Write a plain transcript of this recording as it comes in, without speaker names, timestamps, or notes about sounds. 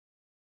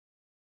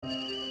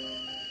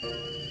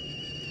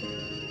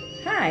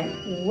Hi,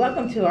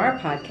 welcome to our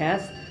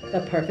podcast, The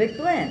Perfect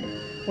Blend,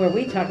 where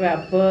we talk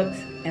about books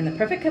and the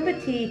perfect cup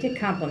of tea to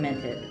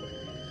complement it.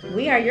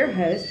 We are your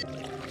hosts,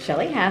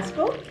 Shelley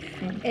Haskell.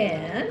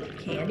 And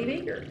Candy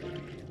Baker.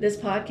 This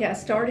podcast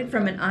started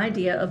from an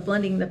idea of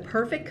blending the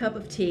perfect cup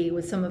of tea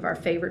with some of our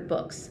favorite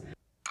books.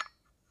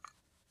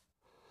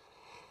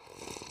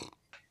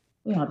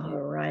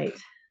 All right.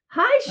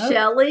 Hi, Oh,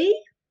 Shelley.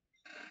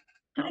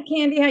 hi,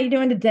 Candy. How you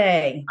doing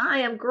today? I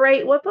am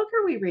great. What book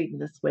are we reading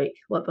this week?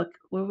 What book?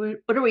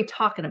 What are we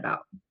talking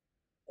about?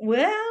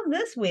 Well,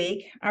 this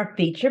week, our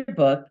feature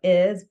book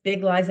is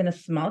Big Lies in a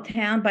Small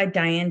Town by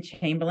Diane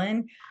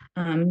Chamberlain.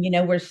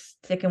 We're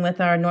sticking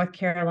with our North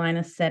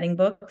Carolina setting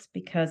books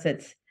because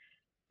it's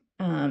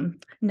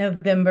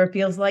November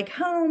feels like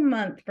home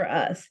month for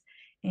us.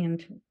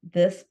 And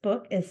this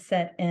book is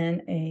set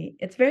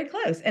it's very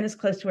close, and it's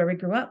close to where we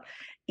grew up,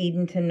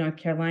 Edenton, North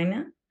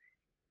Carolina.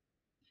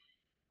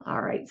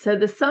 All right. So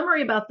the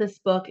summary about this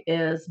book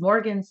is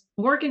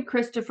Morgan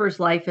Christopher's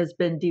life has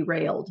been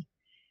derailed.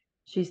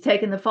 She's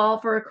taken the fall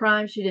for a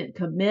crime she didn't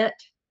commit,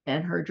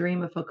 and her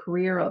dream of a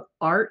career of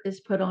art is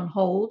put on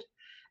hold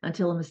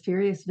until a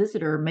mysterious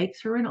visitor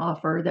makes her an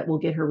offer that will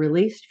get her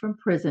released from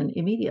prison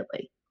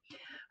immediately.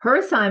 Her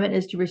assignment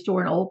is to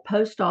restore an old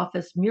post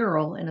office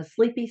mural in a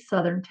sleepy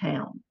southern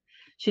town.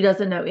 She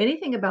doesn't know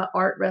anything about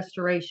art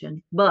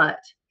restoration, but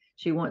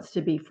she wants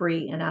to be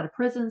free and out of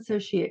prison, so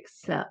she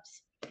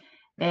accepts.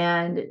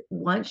 And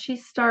once she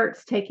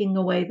starts taking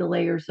away the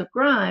layers of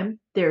grime,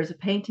 there's a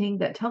painting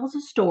that tells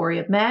a story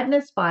of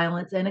madness,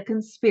 violence, and a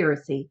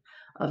conspiracy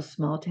of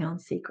small town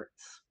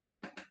secrets.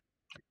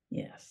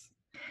 Yes.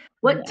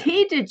 What Yeah.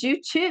 tea did you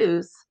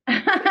choose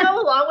to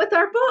go along with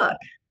our book?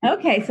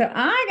 Okay, so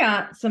I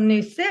got some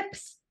new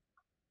sips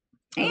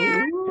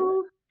and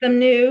Ooh, some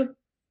new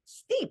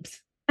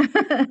steeps.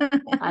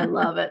 I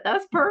love it.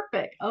 That's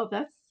perfect. Oh,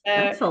 that's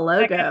a I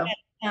logo.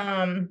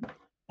 got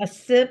a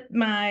sip.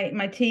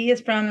 My tea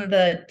is from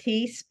the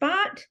Tea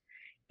Spot,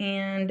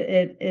 and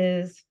it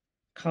is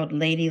called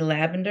Lady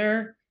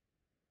Lavender.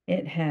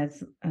 It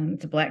has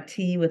it's a black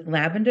tea with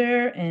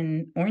lavender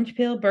and orange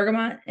peel,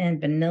 bergamot, and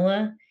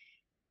vanilla.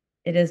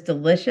 It is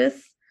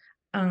delicious.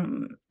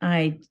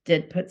 I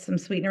did put some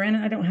sweetener in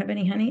it. I don't have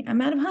any honey.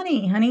 I'm out of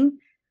honey.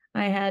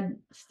 I had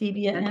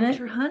stevia Go in get it.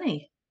 your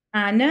honey.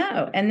 I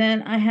know. And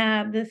then I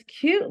have this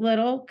cute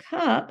little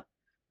cup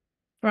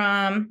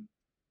from,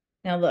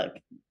 now look,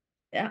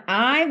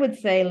 I would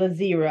say La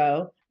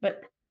Zero,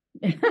 but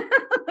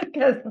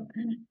because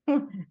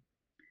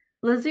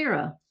La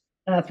Zero.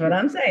 that's what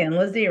I'm saying,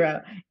 La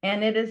Zero.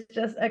 And it is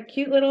just a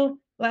cute little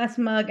glass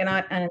mug.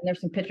 And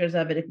there's some pictures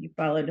of it if you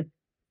followed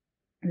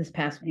this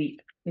past week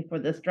before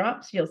this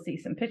drops. You'll see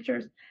some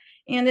pictures.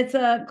 And it's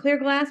a clear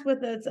glass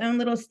with its own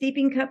little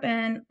steeping cup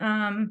and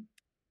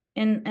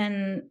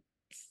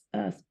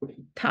uh,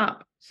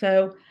 top.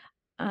 So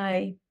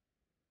I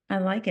I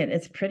like it.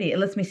 It's pretty. It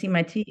lets me see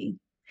my tea.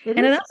 It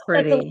And it is also lets a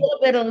pretty. little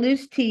bit of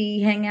loose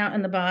tea hang out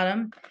in the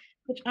bottom,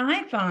 which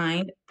I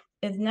find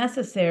is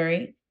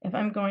necessary if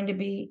I'm going to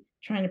be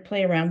trying to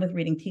play around with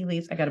reading tea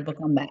leaves. I got a book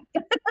on that.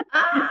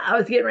 I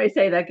was getting ready to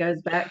say that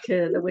goes back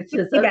to the witches Tea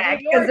of New bag,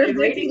 because York there's and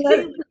no tea reading tea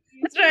left. leaves.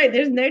 That's right.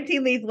 There's no tea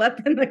leaves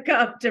left in the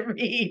cup to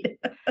read.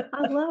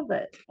 I love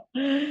it.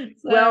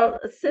 So Well,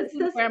 this since is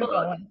this where I'm book,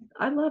 going.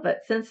 I love it.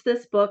 Since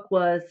this book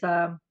was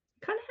kind of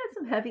had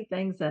some heavy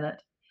things in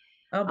it,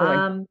 Oh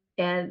boy.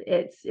 and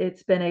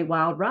it's been a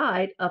wild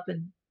ride up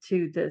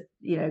into the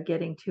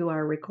getting to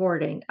our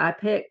recording. I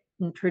picked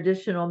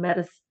traditional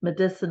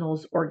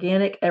medicinals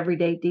organic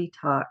everyday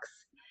detox,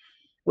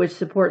 which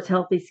supports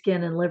healthy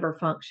skin and liver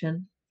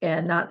function.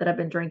 And not that I've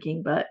been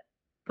drinking, but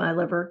my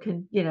liver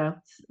can,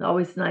 it's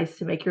always nice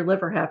to make your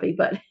liver happy.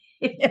 But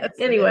Yes, it is.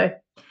 anyway,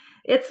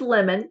 it's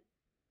lemon.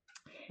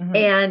 Uh-huh.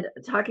 And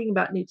talking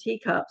about new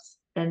teacups,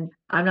 and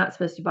I'm not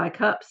supposed to buy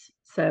cups.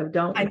 So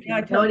don't, I if know I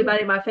you know told you.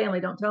 anybody in my family,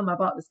 don't tell them I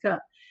bought this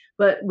cup.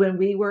 But when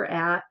we were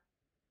at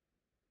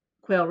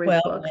Quail Ridge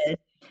Quail Books, Ridge.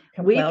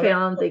 we Quail Ridge.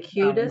 found the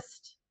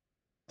cutest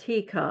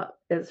teacup.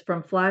 It's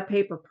from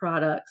Flypaper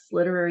Products,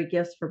 literary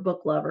gifts for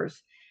book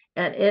lovers.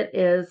 And it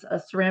is a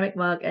ceramic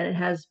mug, and it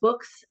has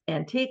books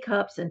and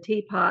teacups and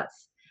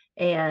teapots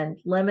and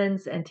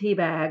lemons and tea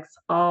bags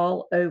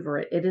all over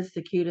it. It is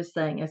the cutest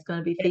thing. It's going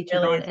to be It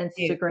featured really on is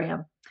cute.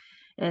 Instagram.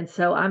 And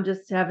so I'm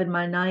just having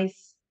my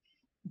nice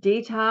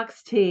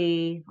detox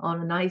tea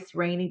on a nice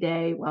rainy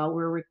day while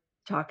we're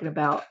talking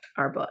about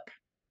our book.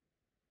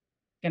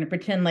 Gonna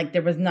pretend like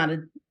there was not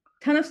a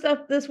ton of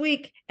stuff this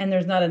week, and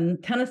there's not a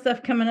ton of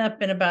stuff coming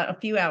up in about a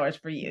few hours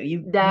for you.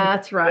 You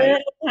That's a right.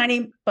 little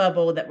tiny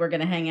bubble that we're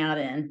gonna hang out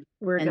in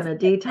We're and going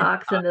to sit and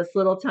detox in talk. this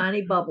little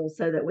tiny bubble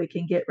so that we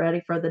can get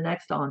ready for the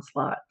next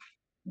onslaught.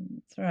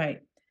 That's right.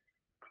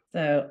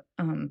 So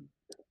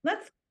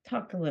let's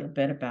talk a little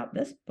bit about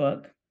this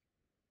book.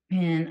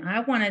 And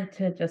I wanted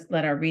to just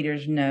let our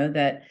readers know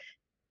that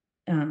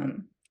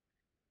um,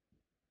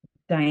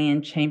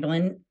 Diane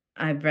Chamberlain,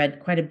 I've read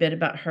quite a bit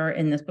about her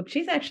in this book.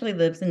 She's actually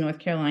lives in North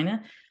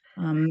Carolina.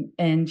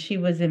 And she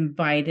was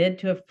invited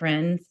to a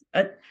friend's.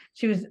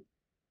 She was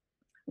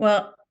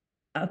well.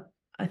 I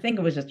think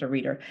it was just a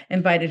reader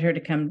invited her to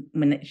come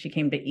when she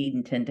came to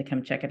Edenton to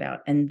come check it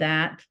out, and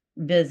that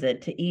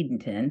visit to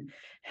Edenton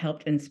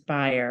helped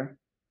inspire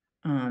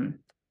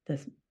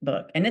this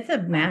book. And it's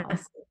a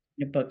massive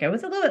book. It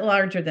was a little bit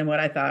larger than what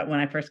I thought when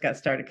I first got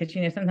started,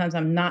 because sometimes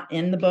I'm not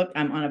in the book,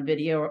 I'm on a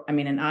video,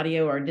 an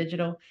audio or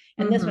digital,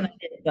 and this one I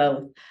did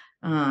both,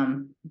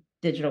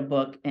 digital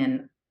book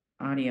and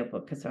audio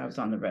book, because I was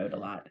on the road a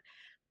lot.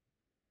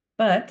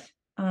 But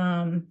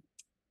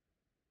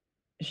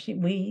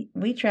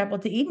we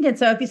traveled to Edenton.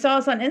 So if you saw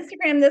us on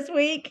Instagram this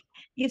week,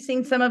 you've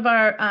seen some of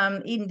our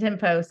Edenton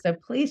posts. So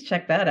please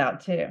check that out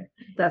too.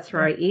 That's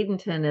right.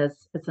 Edenton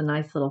it's a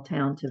nice little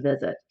town to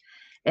visit.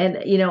 And,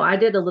 I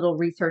did a little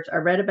research. I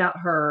read about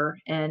her,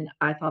 and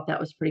I thought that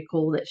was pretty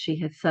cool that she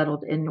had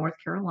settled in North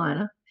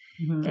Carolina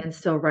and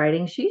still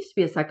writing. She used to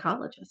be a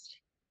psychologist.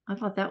 I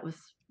thought that was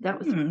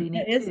pretty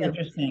neat. That is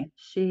interesting.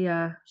 She's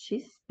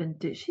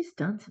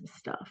done some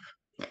stuff.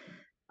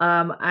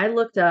 I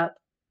looked up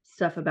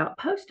stuff about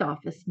post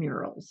office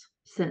murals,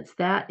 since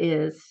that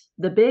is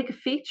the big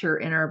feature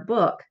in our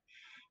book.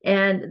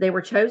 And they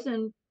were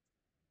chosen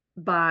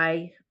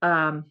by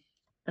a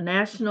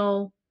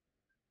national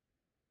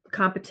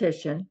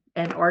competition,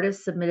 and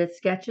artists submitted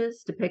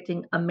sketches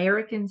depicting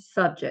American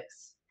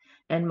subjects,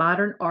 and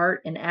modern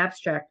art and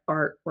abstract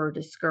art were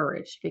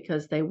discouraged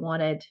because they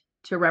wanted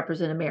to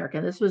represent America.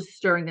 And this was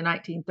during the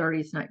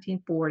 1930s,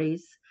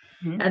 1940s.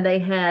 And they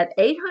had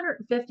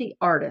 850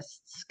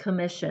 artists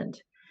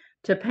commissioned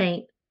to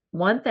paint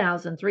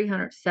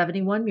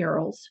 1,371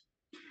 murals.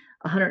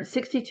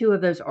 162 of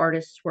those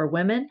artists were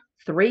women,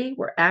 3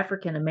 were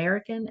African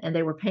American, and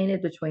they were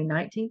painted between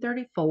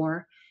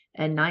 1934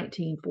 and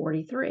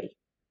 1943.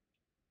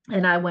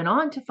 And I went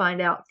on to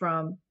find out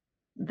from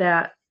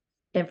that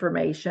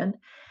information,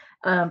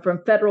 from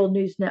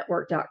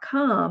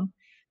federalnewsnetwork.com,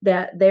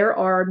 that there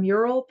are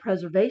mural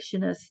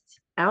preservationists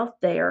out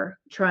there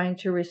trying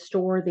to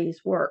restore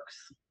these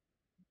works.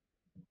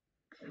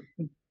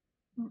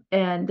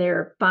 And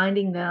they're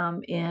finding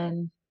them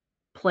in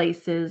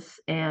places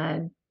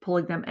and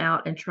pulling them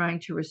out and trying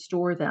to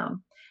restore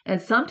them.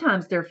 And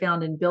sometimes they're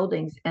found in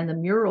buildings, and the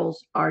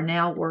murals are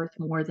now worth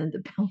more than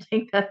the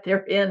building that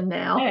they're in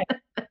now.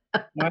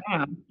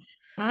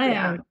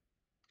 Wow.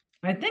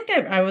 I think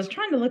I was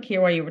trying to look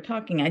here while you were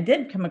talking. I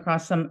did come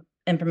across some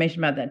information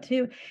about that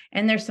too.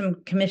 And there's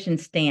some commission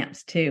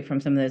stamps too from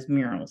some of those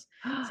murals.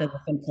 So there's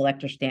some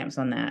collector stamps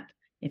on that,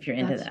 if you're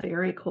into that. That's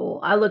very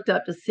cool. I looked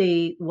up to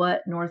see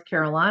what North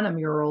Carolina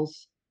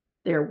murals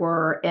there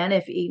were, and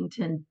if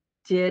Edenton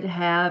did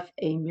have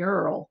a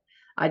mural.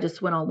 I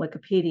just went on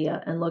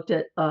Wikipedia and looked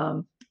at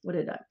what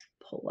did I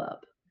pull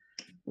up?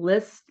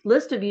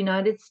 List of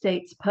United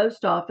States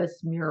post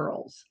office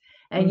murals.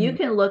 And you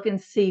can look and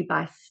see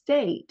by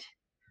state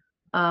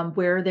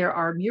where there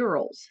are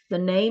murals, the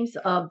names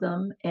of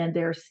them and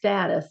their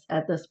status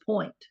at this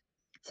point.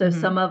 So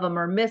some of them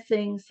are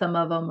missing, some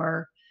of them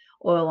are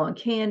oil on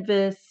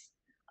canvas.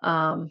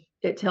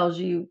 It tells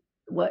you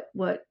what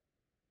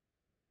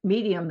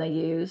medium they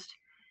used,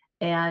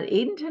 and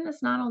Edenton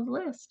is not on the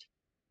list.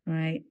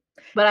 Right.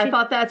 But I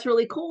thought that's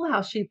really cool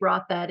how she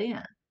brought that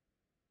in.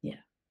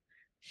 Yeah.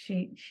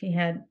 She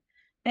had,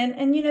 and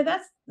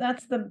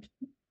that's the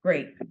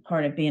great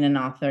part of being an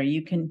author.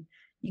 You can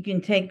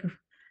take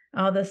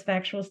all this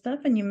factual stuff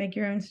and you make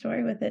your own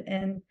story with it.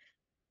 And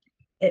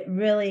it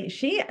really,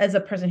 she is a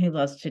person who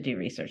loves to do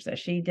research. So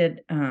she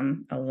did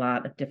a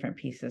lot of different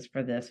pieces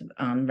for this,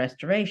 on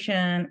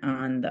restoration,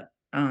 on the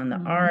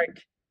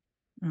art,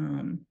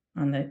 on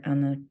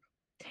the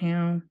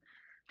town.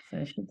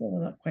 So she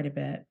did quite a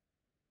bit.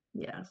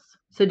 Yes.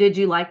 So did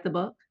you like the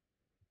book?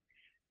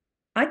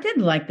 I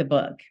did like the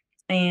book,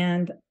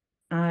 and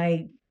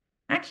I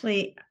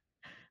actually,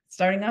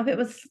 starting off, it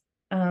was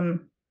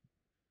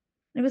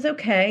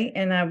okay,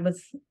 and I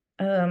was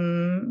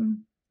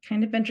kind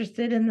of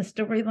interested in the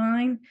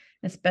storyline,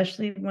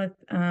 especially with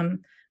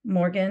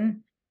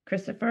Morgan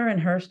Christopher and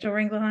her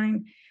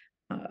storyline,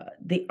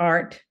 the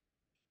art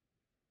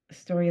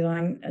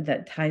storyline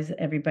that ties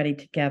everybody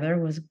together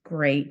was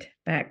great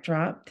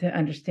backdrop to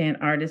understand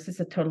artists. It's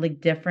a totally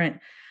different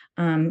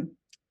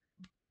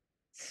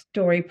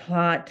story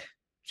plot,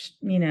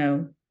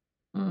 thread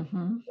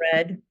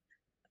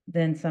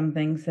than some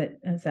things that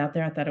is out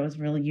there. I thought it was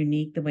really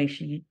unique the way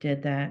she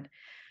did that.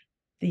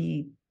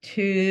 The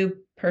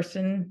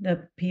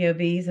the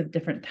POVs of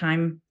different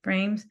time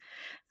frames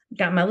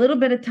got my little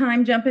bit of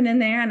time jumping in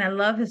there, and I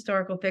love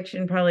historical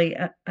fiction probably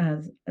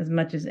as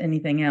much as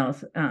anything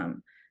else.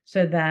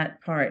 So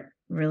that part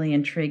really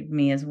intrigued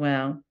me as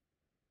well.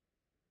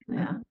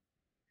 Yeah.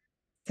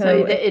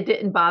 So it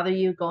didn't bother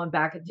you going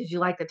back? Did you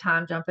like the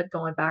time jumping,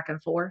 going back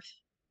and forth?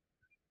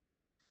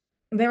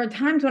 There were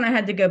times when I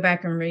had to go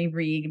back and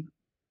reread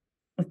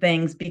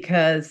things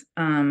because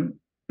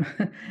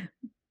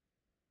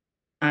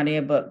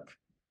audiobook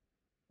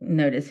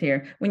notice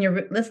here. When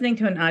you're listening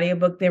to an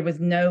audiobook, there was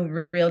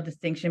no real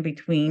distinction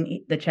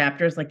between the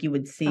chapters like you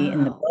would see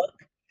in the book.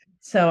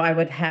 So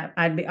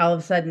I'd be all of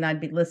a sudden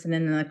I'd be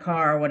listening in the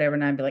car or whatever,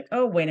 and I'd be like,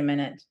 oh, wait a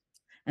minute.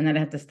 And then I'd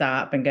have to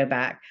stop and go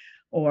back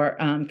or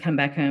come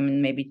back home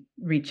and maybe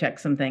recheck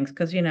some things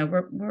because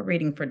we're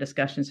reading for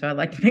discussion. So I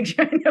like to make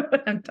sure I know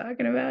what I'm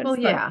talking about. Well,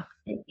 It's not yeah,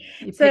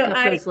 you so pick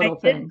up those I little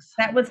did things.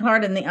 that was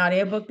hard in the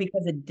audiobook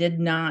because it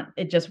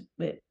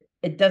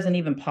doesn't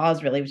even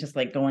pause really. It was just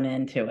like going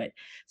into it.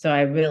 So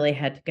I really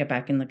had to go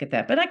back and look at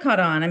that. But I caught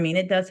on. I mean,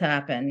 it does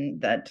happen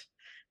that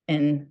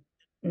in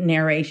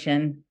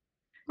narration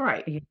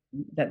Right.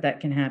 that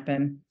can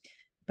happen.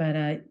 But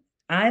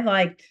I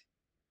liked,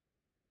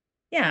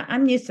 yeah,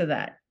 I'm used to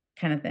that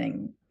kind of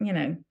thing.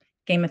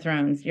 Game of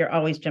Thrones, you're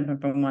always jumping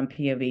from one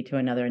POV to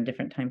another in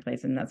different time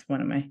place, and that's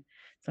one of my.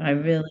 So I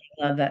Yeah. really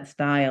love that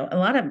style. A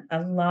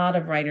lot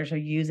of writers are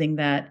using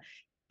that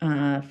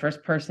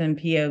first person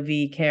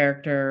POV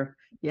character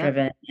Yep.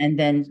 driven, and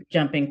then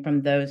jumping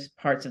from those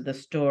parts of the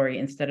story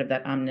instead of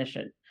that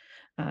omniscient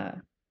uh,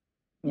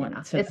 one.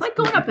 Yeah. So It's that's like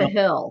going up a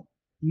hill.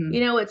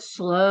 Mhm, It's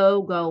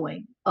slow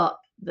going up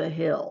the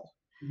hill,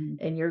 mhm,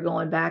 and you're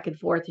going back and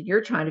forth and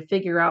you're trying to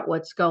figure out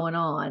what's going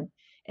on.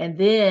 And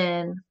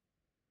then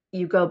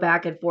you go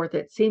back and forth.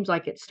 It seems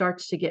like it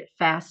starts to get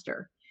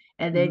faster.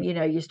 And then,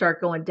 mhm. you start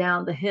going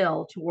down the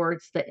hill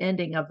towards the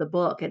ending of the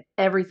book, and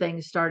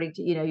everything's starting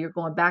to, you're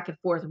going back and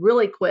forth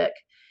really quick.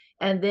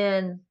 And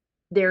then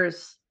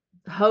there's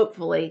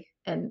hopefully,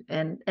 and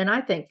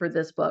I think for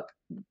this book,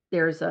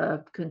 there's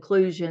a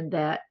conclusion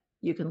that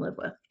you can live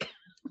with.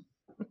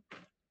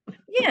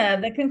 Yeah,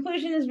 the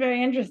conclusion is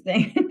very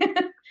interesting.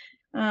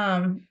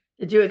 um,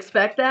 Did you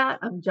expect that?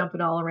 I'm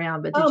jumping all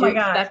around, but did Oh you my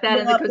gosh. expect that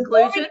in the Well, before we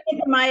conclusion? get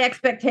into my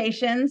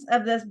expectations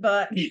of this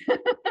book,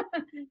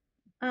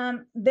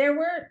 there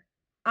were,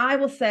 I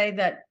will say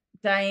that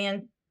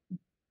Diane,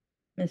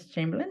 Miss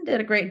Chamberlain, did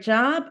a great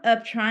job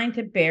of trying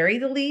to bury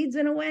the leads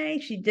in a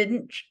way.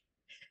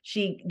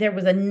 There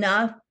was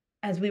enough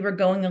as we were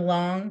going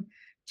along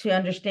to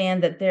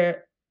understand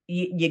that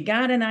you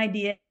got an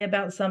idea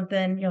about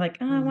something. You're like,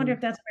 oh, I wonder Mhm.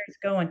 if that's where it's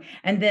going.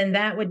 And then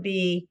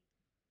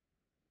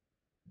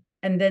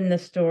the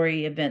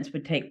story events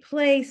would take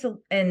place,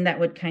 and that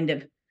would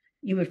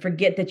you would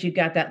forget that you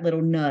got that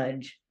little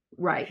nudge.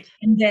 Right.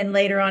 And then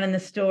later on in the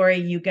story,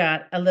 you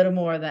got a little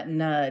more of that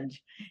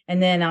nudge.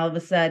 And then all of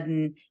a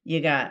sudden, you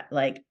got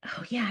like,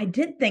 oh, yeah, I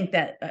did think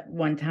that at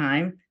one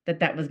time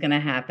that was going to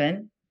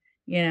happen.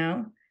 You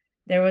know,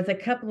 there was a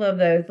couple of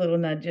those little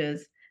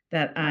nudges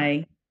that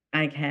Yeah.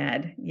 I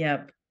had.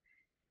 Yep.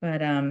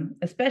 But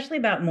especially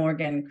about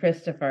Morgan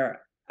Christopher,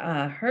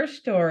 her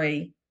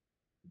story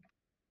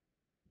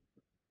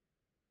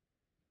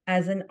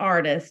as an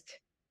artist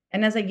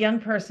and as a young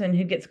person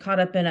who gets caught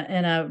up in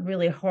a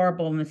really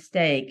horrible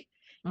mistake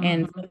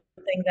and Mhm.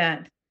 something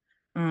that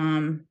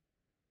um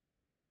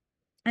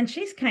and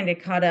she's kind of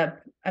caught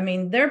up. I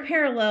mean, there are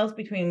parallels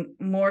between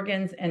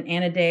Morgan's and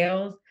Anna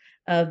Dale's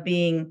of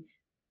being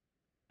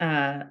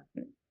uh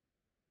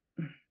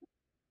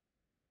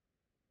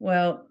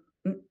well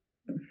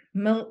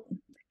mal-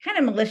 kind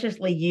of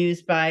maliciously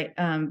used by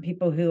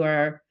people who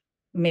are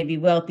maybe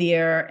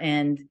wealthier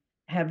and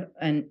have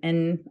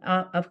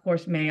of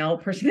course male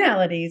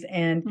personalities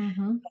and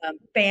Mhm.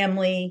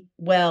 family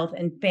wealth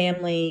and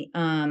family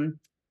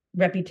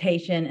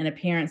reputation and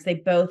appearance. They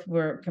both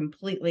were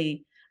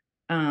completely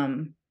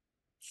um,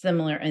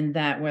 similar in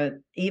that,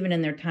 where even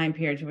in their time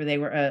periods where they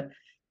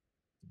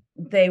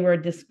were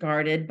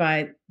discarded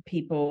by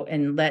people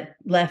and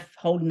left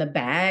holding the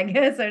bag,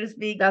 so to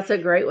speak. That's a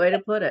great way to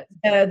put it.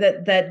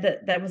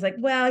 That was like,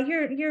 well,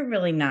 you're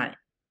really not,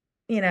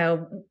 you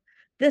know,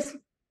 this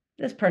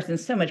this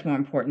person's so much more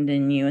important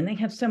than you, and they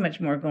have so much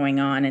more going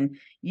on, and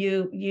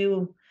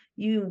you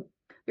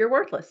You're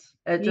worthless,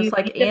 just you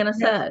like Anna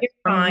said, you're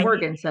or fine.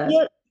 Morgan said.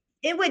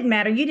 It wouldn't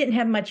matter. You didn't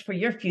have much for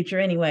your future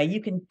anyway.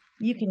 You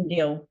can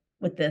deal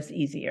with this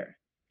easier.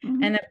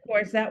 Mhm. And of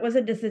course, that was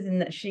a decision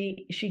that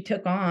she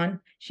took on.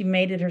 She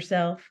made it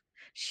herself.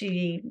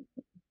 She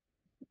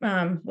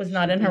was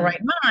not She in her did.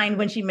 right mind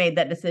when she made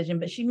that decision,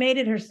 but she made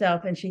it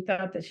herself, and she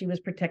thought that she was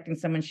protecting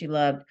someone she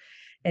loved,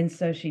 and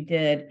so she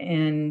did.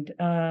 And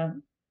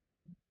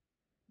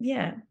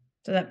yeah,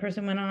 so that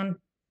person went on,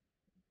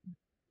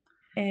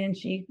 and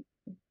she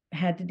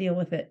had to deal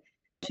with it.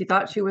 She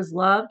thought she was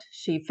loved.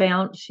 She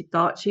thought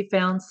she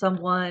found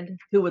someone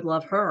who would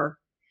love her,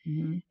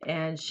 Mhm.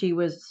 and she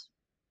was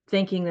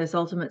thinking this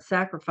ultimate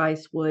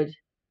sacrifice would,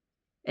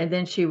 and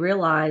then she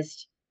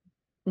realized,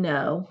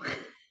 no.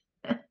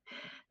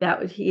 That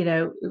was,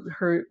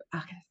 her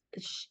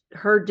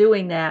her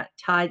doing that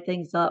tied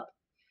things up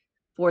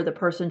for the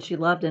person she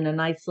loved in a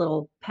nice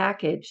little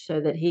package so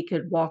that he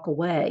could walk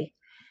away,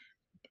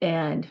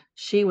 and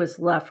she was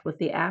left with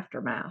the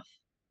aftermath.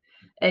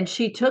 And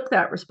she took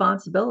that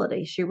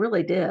responsibility, she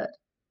really did.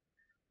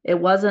 It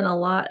wasn't a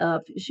lot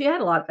of She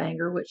had a lot of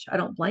anger, which I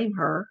don't blame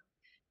her,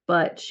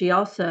 but she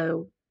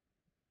also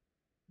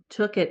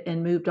took it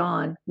and moved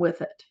on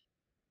with it.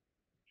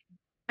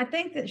 I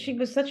think that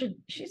she's such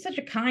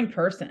a kind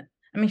person.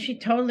 I mean, she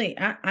totally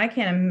I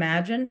can't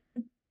imagine.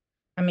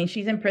 I mean,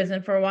 she's in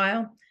prison for a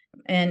while,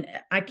 and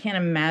I can't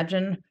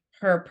imagine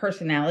her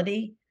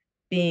personality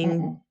being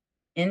Mm-mm.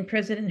 in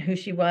prison, who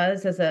she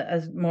was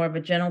as more of a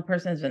general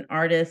person, as an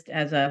artist,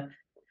 as a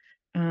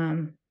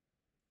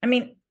I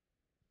mean,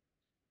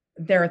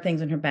 there are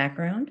things in her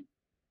background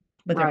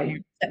with her Right.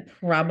 parents that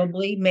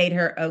probably made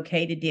her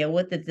okay to deal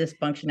with the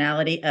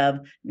dysfunctionality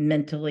of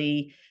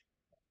mentally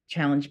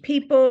challenged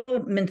people,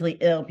 mentally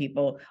ill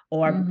people,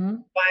 or Mm-hmm.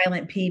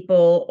 violent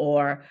people,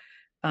 or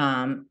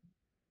um,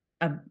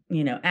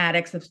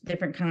 addicts of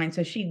different kinds.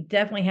 So she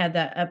definitely had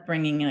that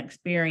upbringing and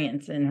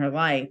experience in her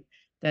life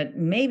that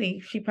maybe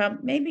she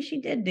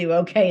did do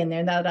okay in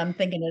there. Now that I'm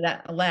thinking of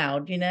that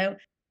aloud,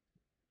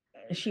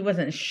 she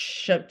wasn't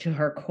shook to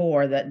her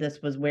core that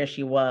this was where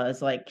she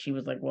was. Like she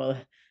was like, well,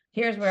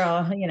 here's where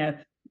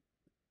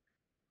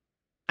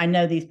I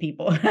know these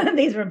people.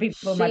 These were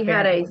people my She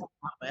had parents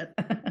a hung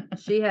out with.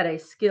 she had a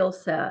skill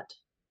set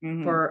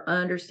Hmm. for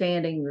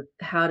understanding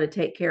how to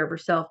take care of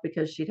herself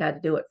because she'd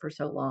had to do it for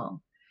so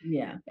long.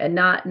 Yeah. And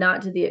not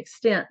to the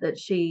extent that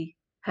she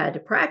had to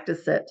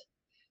practice it,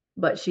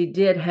 but she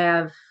did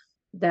have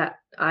that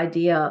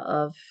idea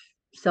of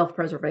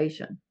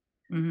self-preservation.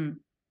 Hmm.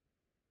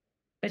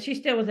 But she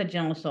still was a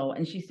gentle soul,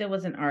 and she still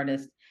was an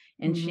artist,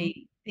 and Mm-hmm.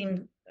 she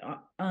seemed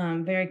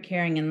very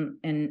caring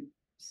and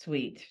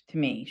sweet to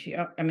me.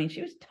 I mean,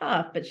 she was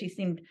tough, but she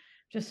seemed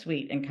just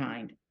sweet and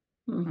kind.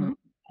 Mm-hmm. Um,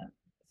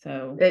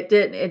 so It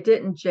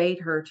didn't jade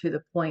her to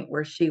the point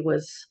where she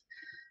was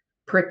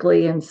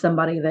prickly and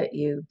somebody that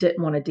you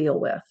didn't want to deal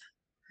with.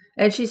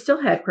 And she still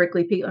had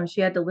prickly people, and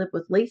she had to live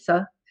with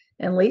Lisa,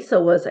 and Lisa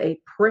was a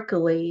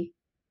prickly,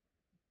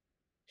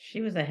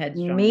 she was a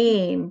headstrong.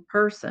 mean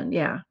person.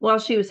 Yeah. Well,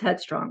 she was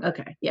headstrong.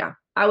 Okay. Yeah.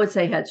 I would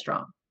say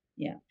headstrong.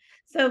 Yeah.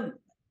 So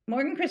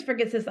Morgan Christopher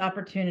gets this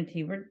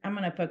opportunity. I'm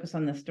going to focus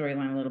on the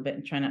storyline a little bit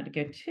and try not to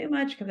go too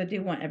much because I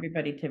do want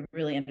everybody to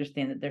really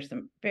understand that there's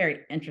some very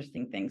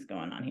interesting things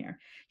going on here.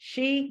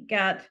 She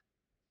got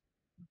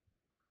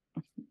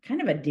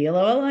kind of a deal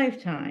of a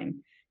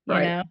lifetime, you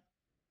Right. know.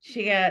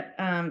 She got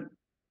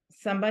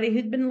somebody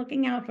who'd been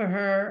looking out for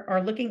her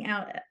or looking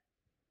out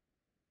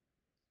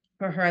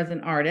for her as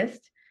an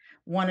artist,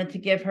 wanted to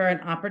give her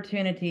an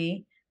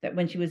opportunity that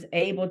when she was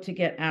able to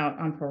get out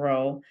on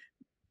parole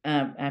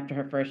after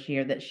her first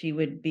year, that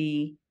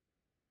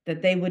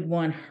they would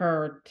want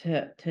her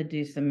to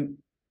do some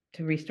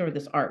to restore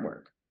this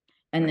artwork.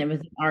 And there Right.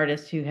 was an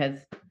artist who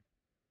had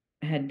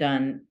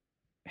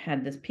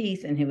this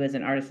piece, and who was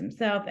an artist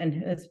himself, and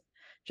his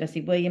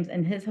Jesse Williams,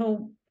 and his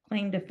whole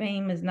claim to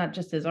fame is not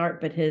just his art,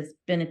 but his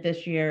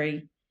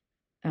beneficiary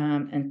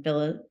and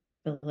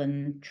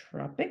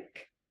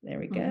philanthropic. There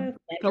we Mm-hmm. go.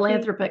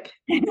 Philanthropy.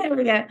 Philanthropic. There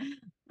we go.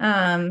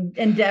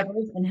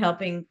 Endeavors in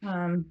helping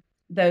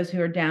those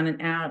who are down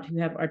and out, who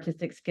have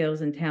artistic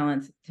skills and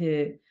talents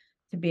to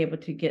be able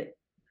to get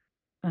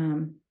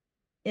um,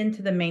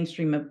 into the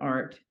mainstream of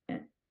art.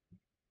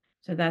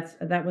 So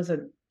that was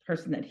a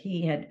person that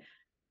he had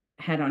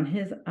on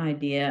his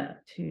idea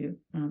to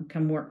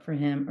come work for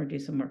him or do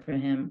some work for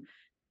him,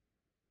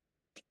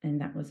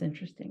 and that was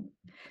interesting.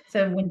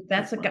 So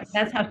that's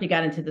how she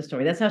got into the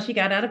story. That's how she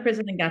got out of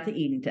prison and got to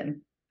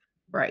Edenton.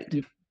 Right.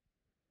 Yeah.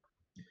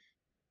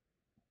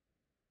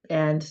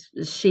 And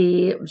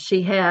she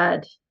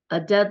had a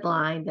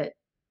deadline that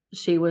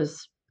she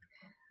was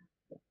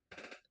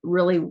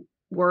really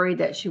worried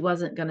that she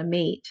wasn't going to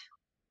meet.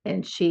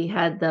 And she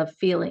had the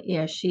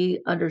feeling, she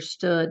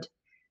understood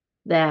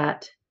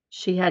that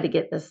she had to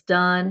get this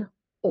done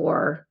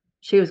or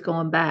she was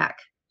going back.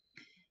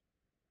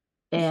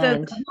 So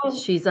And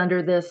she's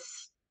under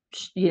this,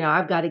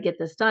 I've got to get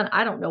this done.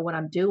 I don't know what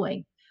I'm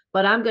doing,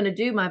 but I'm going to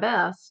do my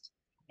best.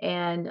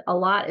 And a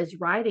lot is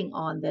riding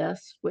on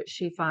this, which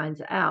she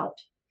finds out.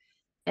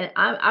 And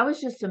I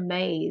was just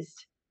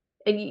amazed.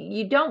 And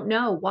you don't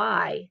know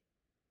why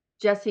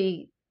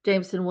Jesse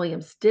Jameson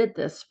Williams did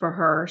this for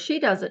her. She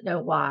doesn't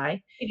know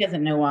why. he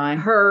doesn't know why.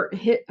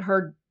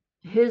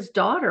 His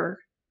daughter,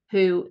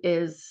 who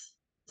is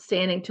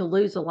standing to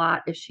lose a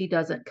lot if she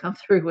doesn't come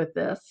through with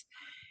this,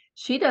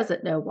 she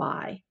doesn't know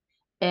why.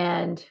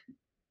 And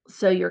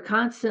so you're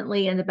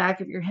constantly in the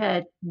back of your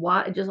head,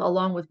 why, just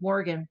along with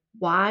Morgan,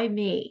 why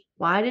me?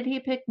 Why did he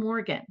pick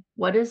Morgan?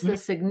 What is the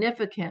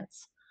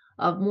significance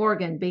of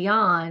Morgan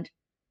beyond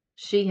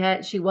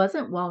she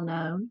wasn't well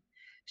known.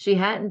 She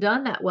hadn't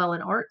done that well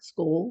in art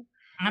school.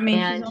 I mean,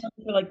 she's And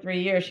only for like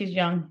 3 years. She's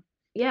young.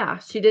 yeah,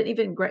 she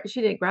didn't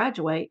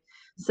graduate.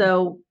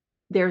 So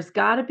there's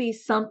got to be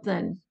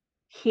something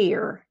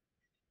here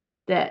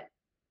that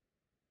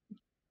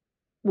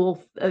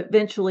we'll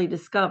eventually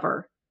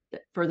discover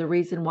for the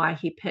reason why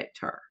he picked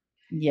her.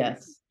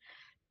 Yes.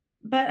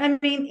 But I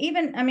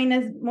mean,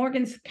 as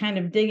Morgan's kind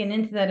of digging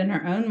into that in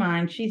her own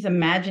mind, she's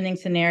imagining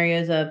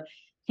scenarios of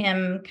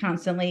him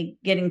constantly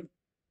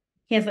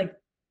he has like,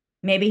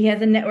 maybe he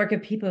has a network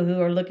of people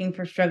who are looking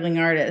for struggling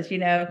artists,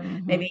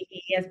 Mm-hmm. maybe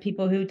he has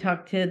people who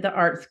talk to the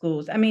art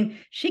schools. I mean,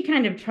 she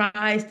kind of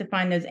tries to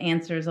find those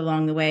answers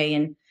along the way,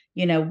 and,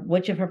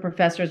 which of her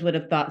professors would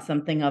have thought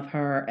something of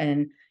her,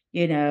 and,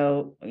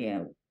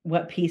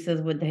 what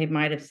pieces would they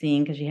might have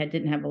seen because she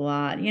didn't have a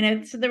lot,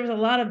 so there was a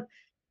lot of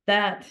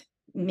that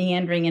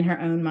meandering in her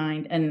own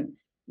mind, and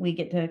we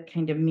get to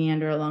kind of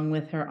meander along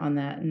with her on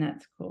that, and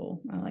that's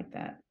cool. I like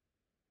that.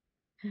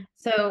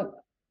 So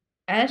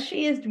as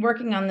she is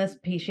working on this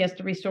piece, she has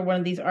to restore one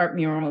of these art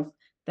murals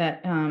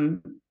that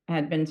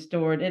had been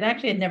stored. It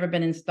actually had never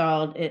been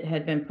installed. It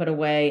had been put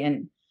away,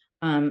 and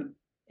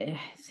it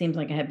seems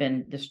like it had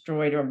been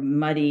destroyed or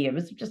muddy. It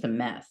was just a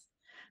mess.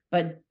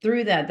 But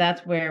through that,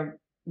 that's where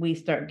we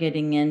start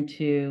getting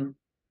into,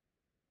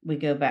 we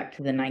go back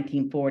to the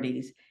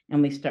 1940s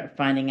and we start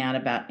finding out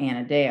about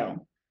Anna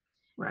Dale.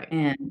 Right.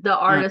 And the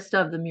artist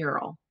of the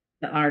mural.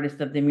 The artist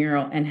of the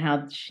mural, and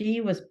how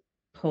she was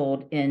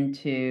pulled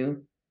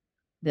into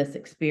this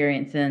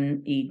experience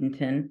in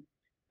Edenton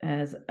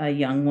as a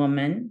young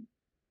woman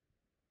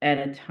at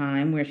a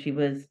time where she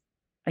was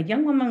a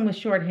young woman with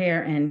short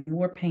hair and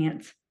wore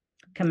pants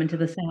coming to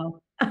the South.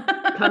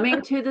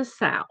 Coming to the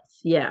South,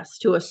 yes,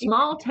 to a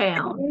small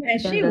town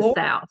and in the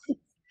South.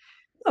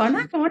 Oh, I'm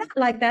not going out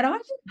like that, are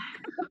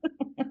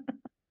you?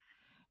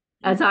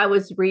 As I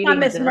was reading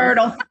Miss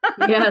Myrtle.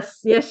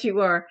 yes, you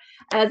were.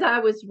 As I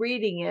was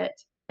reading it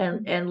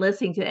and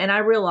listening to it, and I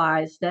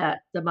realized that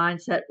the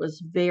mindset was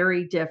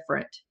very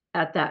different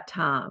at that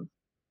time.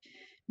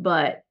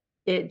 But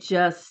it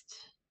just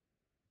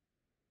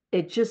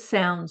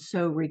sounds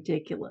so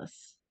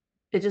ridiculous.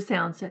 It just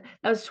sounds, that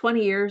was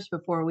 20 years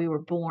before we were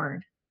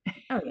born.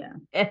 Oh yeah.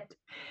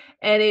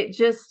 And it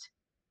just,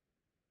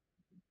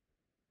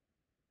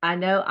 I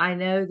know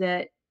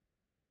that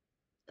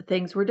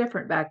things were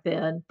different back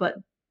then, but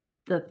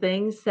the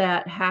things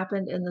that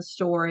happened in the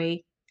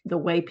story, the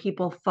way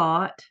people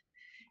thought,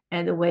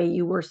 and the way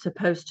you were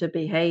supposed to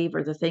behave,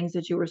 or the things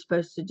that you were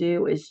supposed to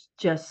do, is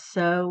just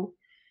so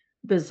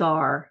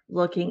bizarre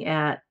looking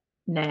at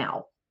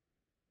now.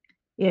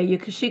 Yeah,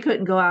 she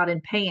couldn't go out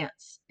in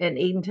pants in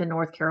Edenton,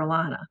 North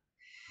Carolina.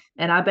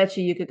 And I bet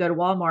you could go to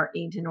Walmart,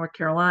 Edenton, North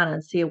Carolina,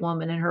 and see a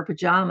woman in her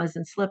pajamas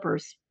and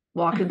slippers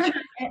walking through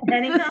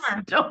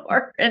the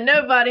store, and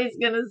nobody's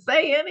going to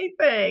say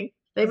anything.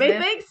 They may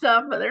think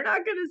stuff, but they're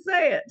not going to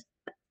say it.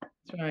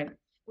 That's right.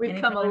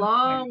 We've come a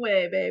long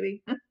way,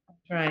 baby. That's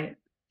right.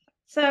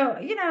 So,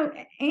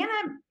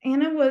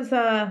 Anna was,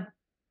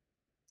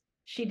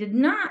 she did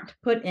not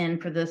put in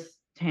for this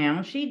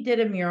town. She did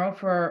a mural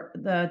for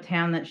the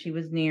town that she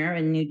was near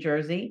in New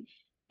Jersey.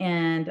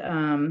 And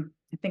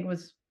I think it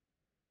was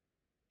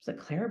it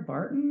Clara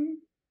Barton?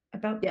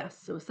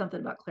 Yes, it was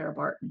something about Clara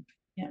Barton.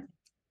 Yeah.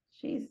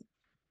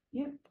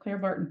 Clara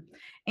Barton.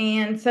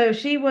 And so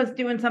she was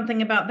doing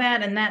something about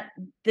that, and that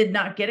did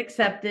not get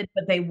accepted,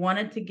 but they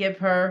wanted to give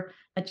her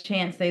a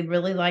chance. They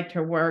really liked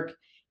her work.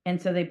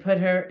 And so they put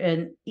her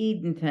in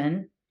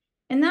Edenton.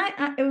 And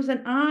it was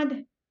an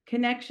odd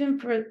connection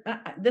for,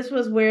 this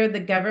was where the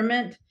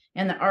government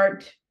and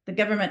the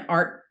government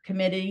art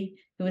committee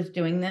who was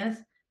doing this,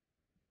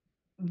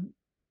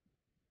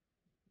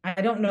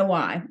 I don't know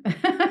why.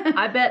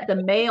 I bet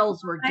the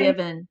males were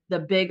given the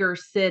bigger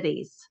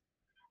cities.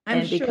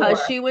 And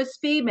because she was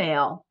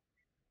female,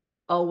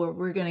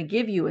 we're going to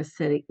give you a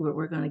city.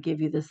 We're going to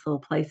give you this little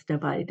place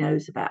nobody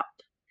knows about.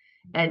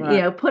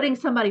 And, putting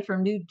somebody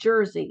from New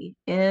Jersey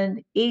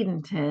in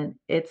Edenton,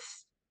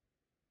 it's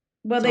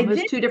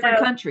almost two different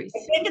countries.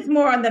 I think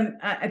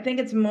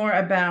it's more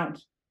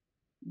about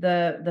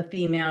the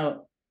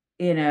female,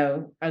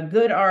 a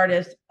good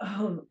artist.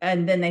 Oh,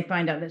 and then they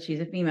find out that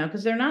she's a female,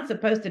 because they're not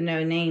supposed to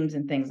know names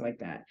and things like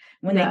that.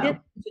 When they did,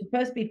 it's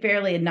supposed to be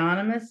fairly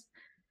anonymous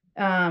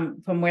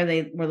from where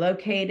they were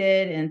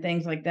located and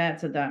things like that.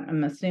 So that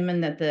I'm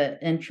assuming that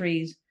the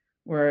entries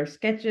were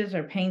sketches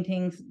or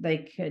paintings they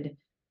could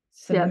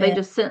submit. Yeah, they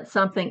just sent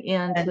something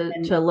in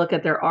to look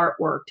at their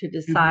artwork to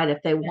decide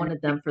if they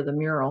wanted them for the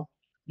mural.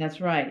 That's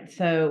right.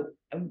 So,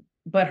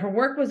 but her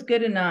work was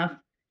good enough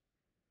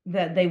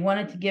that they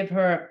wanted to give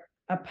her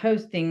a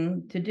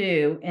posting to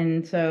do.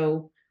 And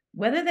so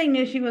whether they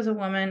knew she was a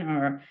woman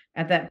or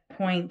at that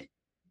point,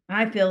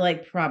 I feel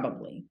like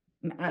probably.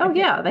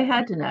 Yeah, they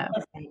had to know.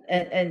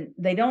 And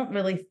they don't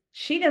really,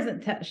 she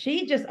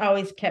just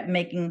always kept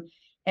making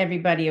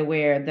everybody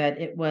aware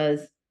that it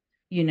was,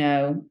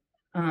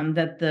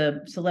 that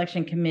the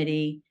selection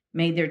committee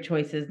made their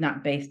choices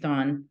not based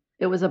on.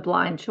 It was a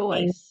blind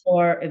choice.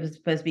 Or it was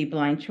supposed to be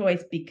blind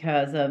choice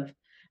because of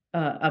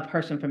a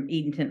person from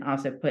Edenton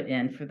also put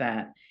in for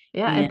that.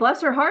 Yeah, and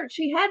bless her heart,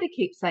 she had to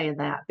keep saying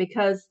that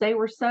because they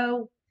were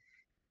so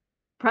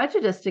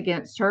prejudiced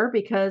against her,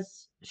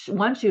 because she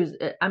was,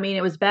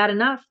 it was bad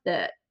enough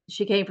that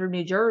she came from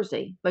New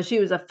Jersey, but she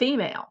was a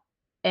female,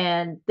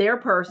 and their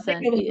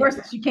person,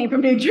 she came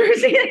from New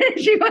Jersey and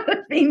she was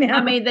a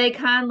female. They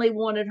kindly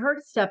wanted her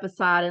to step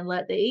aside and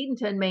let the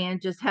Edenton man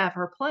just have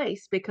her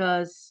place,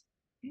 because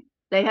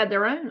they had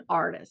their own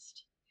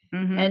artist.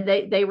 Mm-hmm.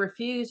 And they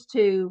refused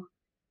to,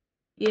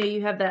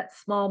 you have that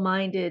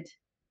small-minded,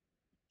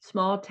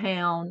 small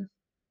town,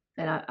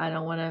 and I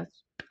don't want to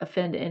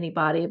offend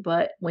anybody,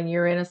 but when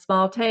you're in a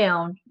small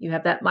town, you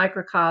have that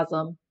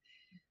microcosm.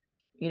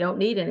 You don't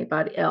need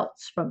anybody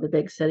else from the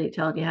big city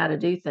telling you how to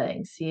do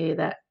things.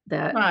 That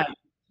right.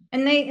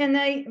 And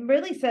they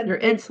really said you're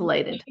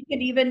insulated. You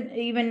could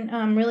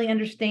even really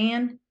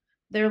understand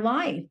their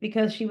life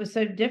because she was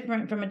so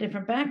different from a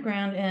different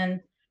background. And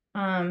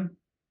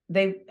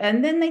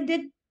then they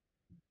did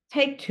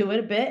take to it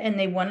a bit, and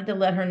they wanted to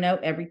let her know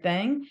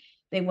everything.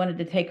 They wanted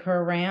to take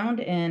her around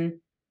and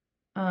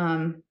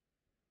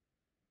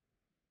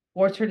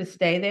force her to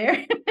stay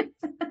there.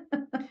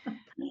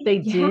 They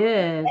You have to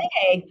did.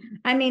 stay.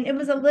 I mean, it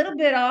was a little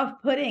bit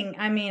off-putting.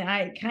 I mean,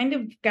 I kind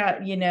of got,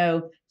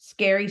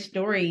 scary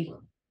story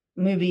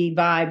movie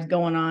vibes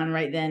going on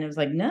right then. It was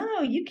like,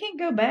 no, you can't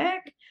go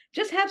back.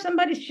 Just have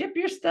somebody ship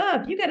your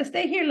stuff. You got to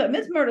stay here. Look,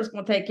 Miss Myrtle's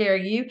going to take care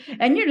of you,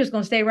 and you're just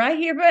going to stay right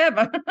here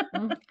forever.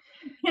 Mm,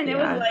 And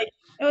yeah.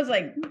 it was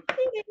like,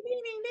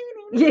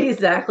 Yeah,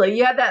 exactly.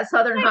 You have that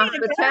Southern I need to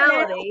go now.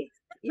 hospitality.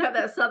 You have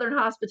that Southern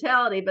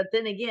hospitality, but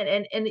then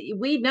again, and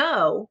we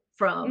know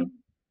from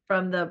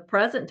the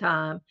present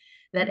time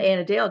that Mhm.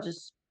 Anna Dale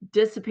just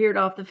disappeared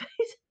off the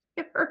face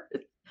of the earth. She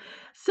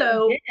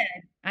So did.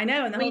 I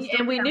know, and the whole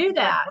story we how knew she like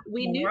that. what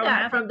We in the knew world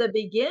that happened. from the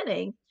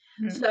beginning.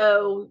 Mhm.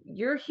 So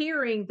you're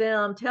hearing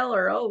them tell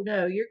her, "Oh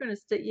no, you're going to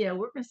stay,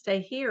 we're going to stay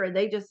here." And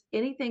they just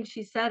anything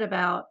she said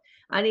about,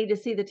 "I need to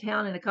see the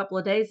town in a couple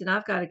of days and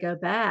I've got to go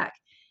back."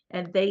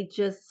 And they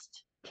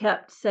just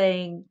kept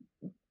saying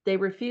they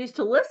refused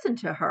to listen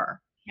to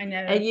her. I And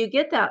know. you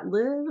get that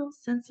little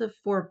sense of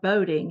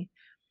foreboding.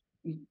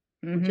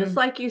 Just Mhm.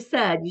 like you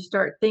said, you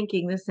start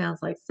thinking this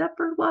sounds like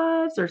Stepford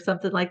Wives or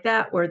something like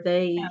that, where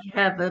they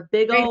have a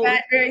big Great old,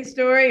 Bradbury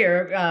story,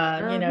 or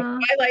uh-huh.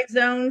 Twilight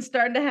Zone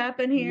starting to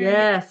happen here. Yeah,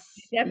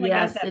 Yes, definitely got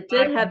yes, that it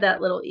did vibe. have that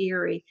little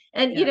eerie.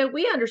 And Yeah,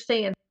 we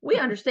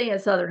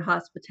understand Southern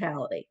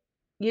hospitality.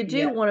 You do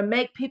yeah, want to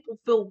make people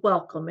feel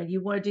welcome and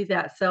you want to do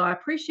that. So I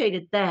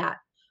appreciated that.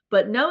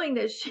 But knowing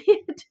that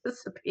she had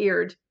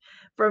disappeared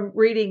from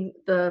reading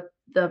the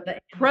the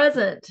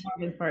present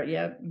Morgan part.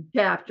 Yeah.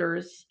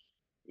 chapters,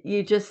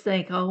 you just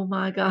think, "Oh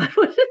my God,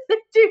 what did they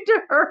do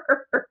to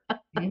her?"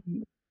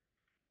 Mhm.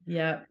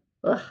 Yeah.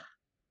 Ugh.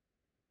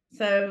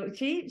 So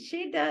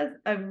she does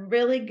a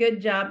really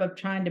good job of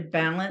trying to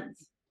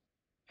balance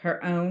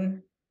her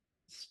own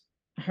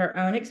her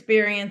own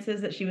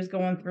experiences that she was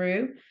going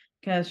through,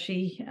 because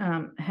she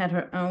had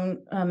her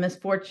own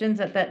misfortunes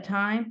at that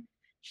time.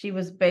 She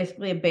was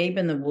basically a babe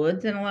in the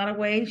woods in a lot of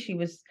ways. She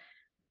was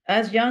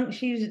as young.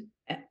 She's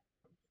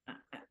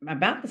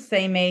about the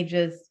same age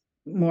as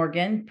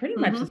Morgan, pretty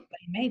much the Mhm.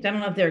 same age. I don't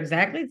know if they're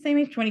exactly the same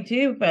age,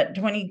 22, but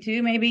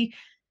 22 maybe.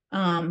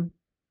 Um,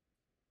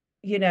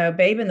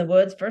 Babe in the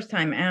Woods, first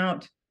time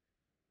out.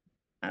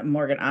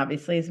 Morgan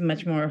obviously is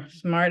much more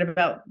smart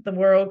about the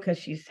world because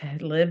she's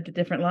had lived a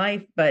different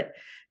life, but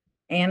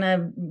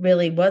Anna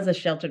really was a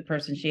sheltered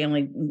person. She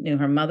only knew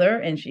her mother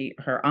and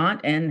her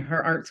aunt and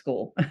her art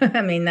school.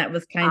 I mean, that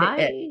was kind of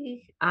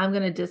it. I'm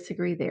going to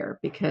disagree there Uh,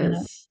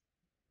 because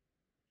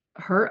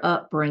her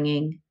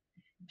upbringing,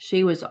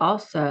 she was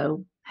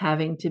also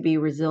having to be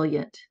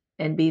resilient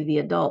and be the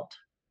adult.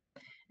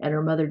 And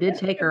her mother did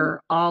That's take true.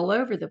 her all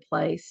over the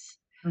place.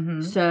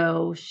 Mhm.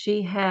 So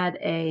she had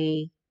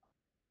a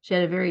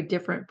very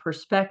different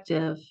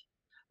perspective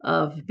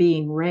of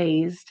being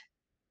raised.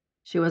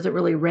 She wasn't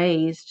really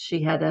raised.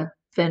 She had to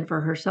fend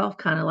for herself,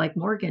 kind of like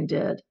Morgan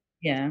did.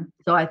 Yeah.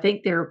 So I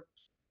think they're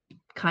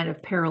kind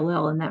of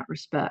parallel in that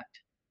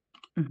respect.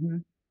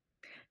 Mhm.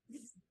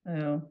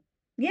 So,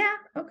 yeah,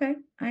 okay,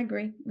 I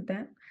agree with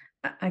that.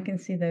 I can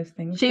see those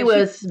things She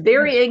because she was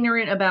very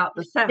ignorant about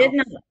the did South.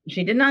 not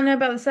she did not know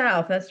about the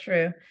South. That's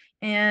true.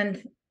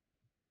 And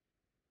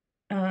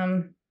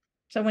um,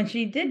 so when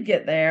she did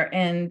get there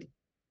and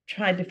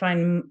tried to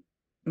find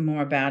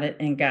more about it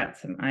and got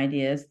some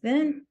ideas,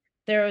 then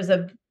there's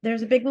a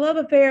big love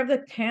affair of the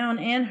town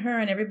and her,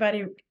 and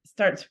everybody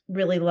starts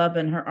really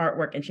loving her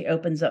artwork. And she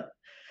opens up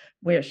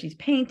where she's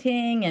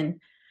painting,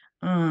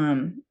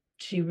 and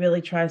she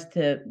really tries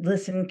to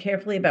listen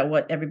carefully about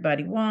what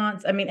everybody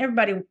wants. I mean,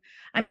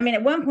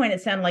 at one point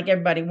it sounded like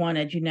everybody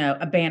wanted,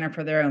 a banner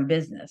for their own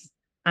business.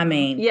 I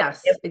mean,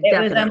 Yes, it was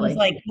almost definitely.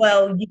 like,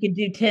 well, you could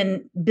do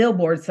 10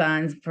 billboard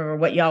signs for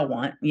what y'all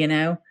want,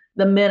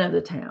 The men of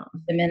the town.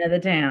 the men of the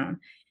town.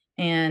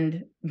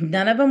 And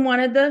none of them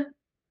wanted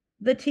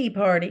the Tea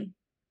Party,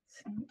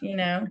 you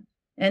know.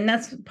 And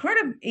that's part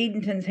of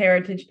Edenton's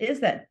heritage,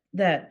 is that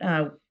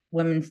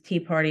women's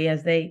Tea Party,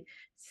 as they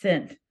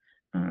sent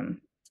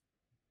um,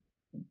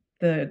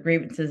 the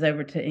grievances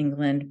over to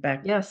England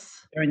back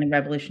Yes. during the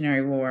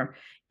Revolutionary War.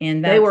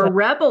 And They that's were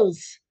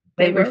rebels.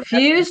 they They were rebels.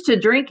 refused to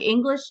drink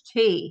English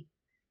tea.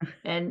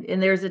 And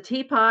there's a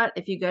teapot.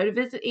 If you go to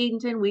visit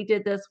Edenton, we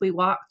did this. We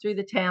walked through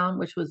the town,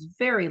 which was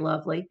very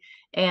lovely,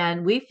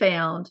 and we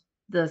found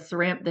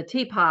the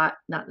teapot,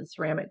 not the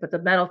ceramic, but the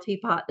metal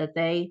teapot that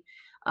they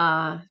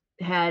uh,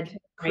 had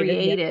Rated, yeah.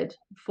 created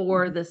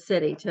for Mhm. the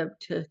city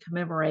to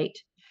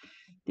commemorate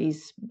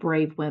these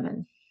brave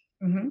women.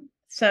 Mhm.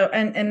 So,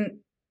 and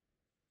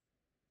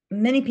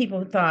many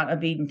people thought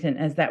of Edenton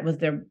as that was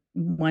their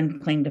one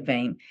claim to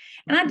fame.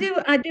 And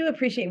Mhm. I do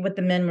appreciate what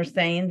the men were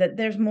saying, that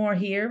there's more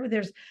here.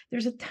 There's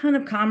a ton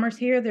of commerce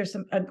here. There's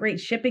a great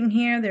shipping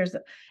here. There's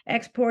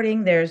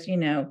exporting. There's,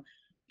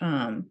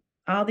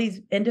 all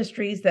these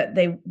industries that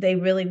they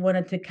really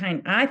wanted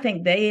to I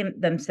think they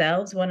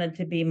themselves wanted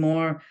to be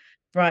more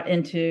brought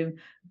into.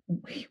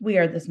 We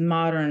are this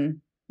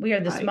modern, we are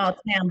the Right. small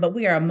town, but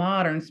we are a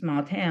modern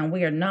small town.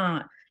 We are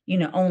not,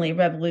 only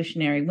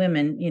revolutionary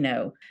women.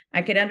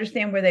 I could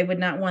understand where they would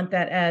not want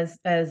that as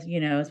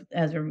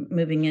we're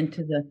moving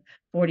into the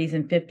 40s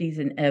and 50s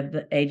and of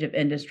the age of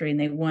industry, and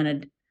they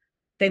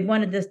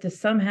wanted this to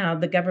somehow,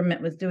 the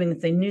government was doing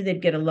this. They knew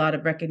they'd get a lot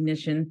of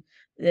recognition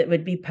that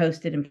would be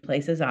posted in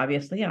places.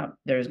 Obviously,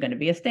 there's going to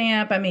be a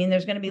stamp. I mean,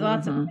 there's going to be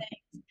lots of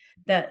things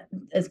that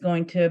is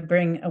going to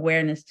bring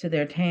awareness to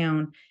their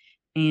town.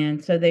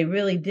 And so they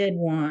really did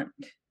want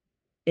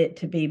it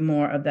to be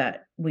more of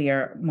that. We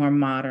are more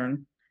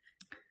modern.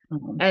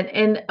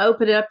 And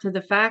open it up to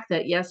the fact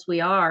that yes, we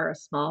are a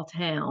small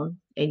town,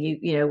 and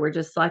we're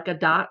just like a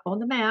dot on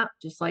the map,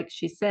 just like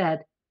she said.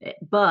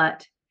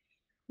 But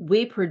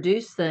we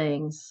produce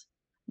things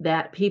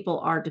that people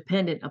are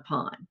dependent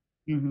upon.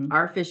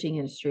 Our fishing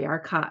industry, our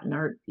cotton,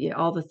 our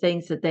all the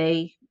things that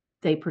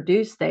they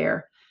produce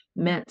there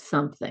meant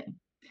something.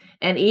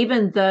 And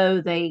even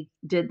though they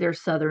did their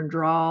southern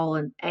drawl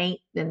and ain't,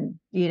 and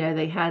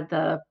they had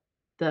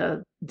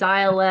the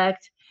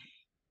dialect,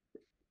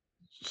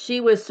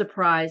 she was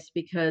surprised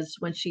because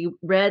when she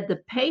read the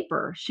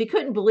paper, she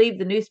couldn't believe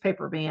the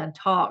newspaper man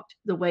talked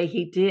the way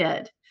he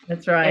did.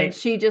 That's And right.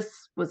 she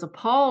just was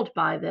appalled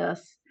by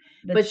this.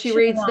 But But she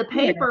reads the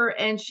paper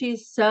and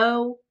she's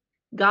so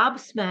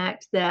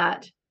gobsmacked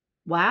that,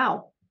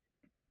 wow,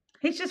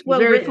 he's just he's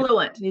very well-written.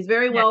 fluent. He's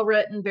very Yeah. well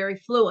written, very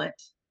fluent.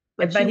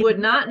 But But you would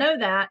not know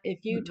that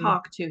if you Mhm.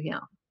 talk to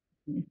him.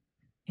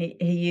 He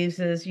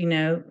uses,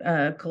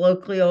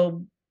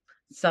 colloquial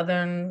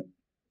Southern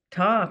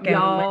talk. And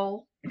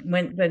Y'all.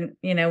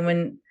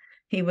 when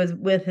he was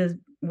with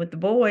the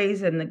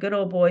boys and the good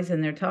old boys,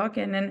 and they're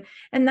talking,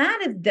 and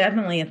that is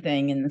definitely a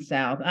thing in the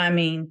South. I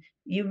mean,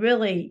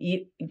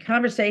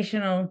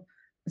 conversational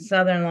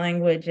Southern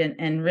language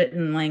and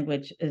written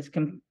language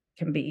can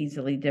be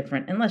easily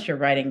different unless you're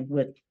writing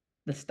with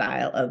the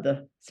style of the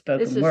This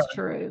spoken is word.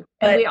 true.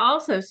 But And we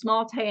also,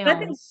 small I think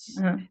towns,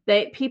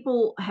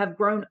 people have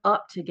grown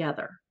up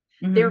together.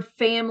 Their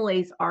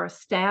families are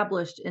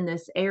established in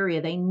this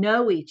area. They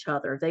know each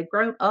other. They've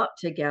grown up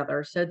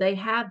together. So they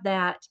have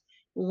that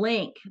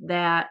link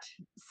that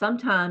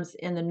sometimes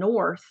in the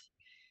North,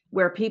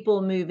 where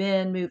people move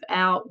in, move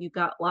out, you've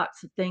got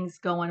lots of things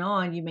going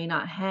on. You may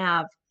not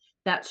have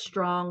that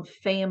strong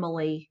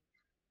family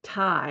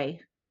tie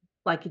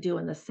like you do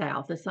in the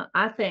South. It's not,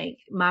 I think,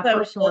 my so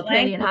personal the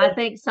opinion, I language.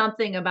 think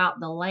something about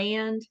the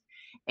land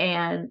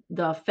and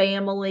the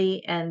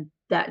family and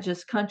that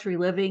just country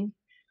living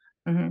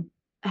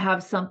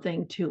have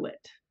something to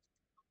it.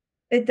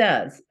 It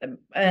does.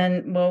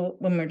 And well,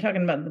 when we're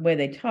talking about the way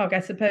they talk, I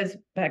suppose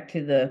back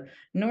to the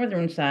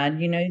northern side,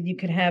 you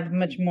could have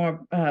much more,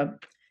 you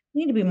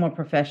need to be more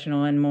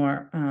professional and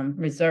more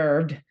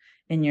reserved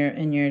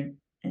in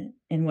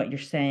what you're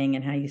saying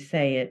and how you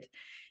say it,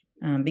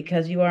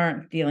 because you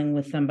aren't dealing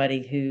with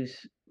somebody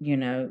who's,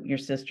 your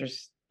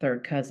sister's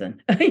third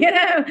cousin,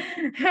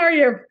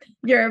 or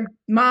your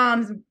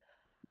mom's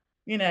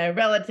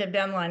relative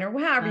down the line, or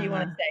however you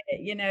want to say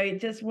it,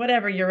 just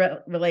whatever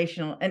your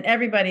relational, and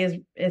everybody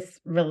is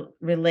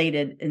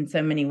related in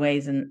so many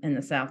ways in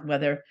the South,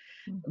 whether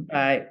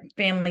by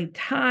family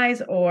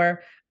ties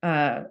or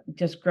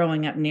just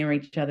growing up near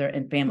each other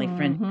and family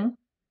friendship,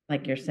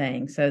 like you're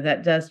saying. So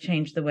that does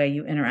change the way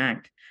you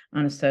interact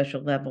on a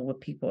social level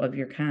with people of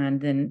your kind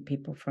than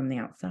people from the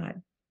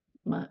outside.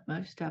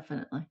 Most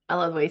definitely. I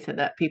love the way you said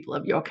that, people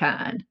of your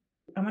kind.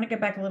 I want to go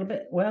back a little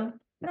bit. Well,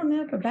 I don't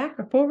know if we're back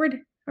or forward.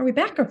 Are we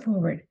back or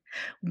forward?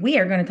 We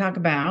are going to talk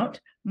about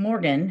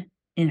Morgan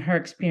and her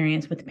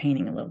experience with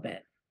painting a little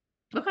bit.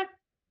 Okay.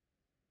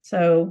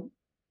 So,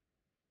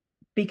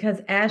 because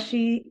as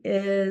she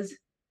is,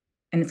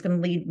 and it's going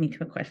to lead me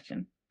to a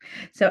question.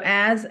 So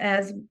as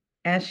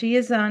she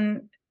is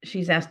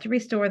she's asked to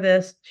restore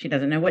this. She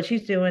doesn't know what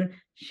she's doing.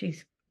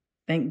 She's,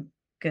 thank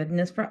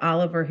goodness for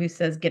Oliver, who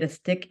says, get a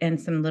stick and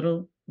some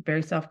little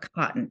very soft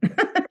cotton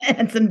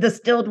and some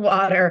distilled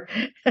water.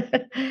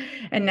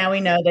 And now we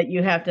know that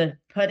you have to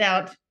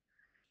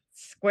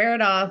square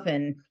it off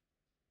and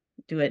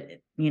do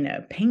it,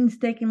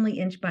 painstakingly,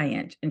 inch by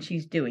inch. And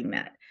she's doing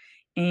that.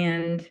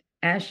 And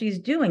as she's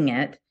doing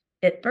it,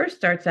 it first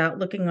starts out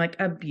looking like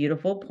a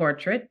beautiful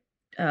portrait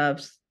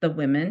of the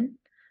women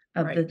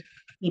of the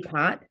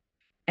teapot.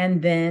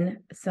 And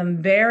then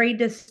some very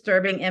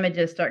disturbing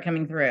images start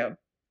coming through.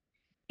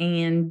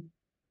 And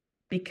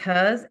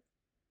because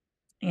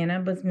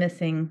Anna was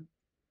missing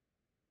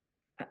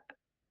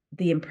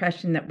the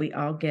impression that we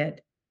all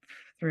get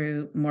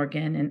through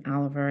Morgan and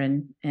Oliver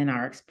and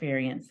our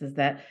experience is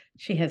that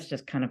she has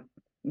just kind of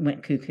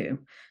went cuckoo.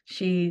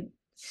 She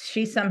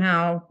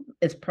somehow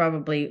is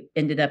probably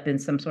ended up in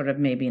some sort of,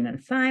 maybe an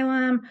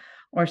asylum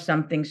or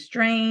something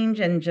strange,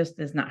 and just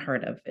is not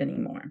heard of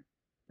anymore.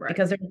 Right.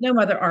 Because there's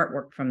no other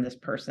artwork from this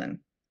person.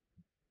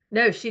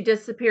 No, she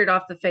disappeared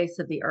off the face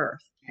of the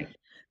earth. Right.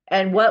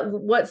 And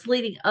what's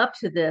leading up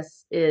to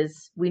this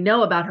is we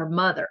know about her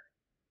mother.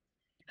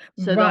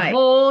 So the Right.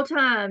 whole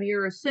time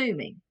you're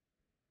assuming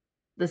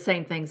the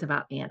same things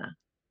about Anna.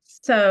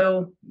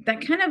 So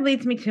that kind of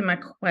leads me to my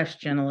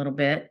question a little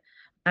bit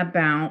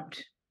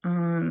about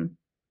um,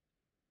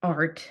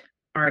 art,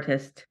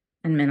 artist,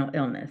 and mental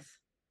illness.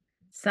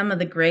 Some of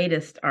the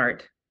greatest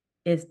art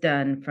is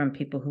done from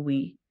people who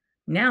we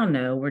now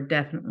know were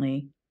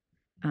definitely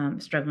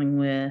struggling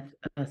with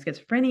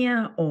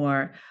schizophrenia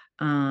or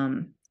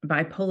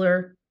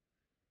bipolar,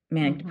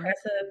 manic Mhm.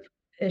 depressive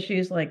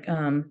issues, like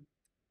her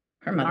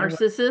mother was.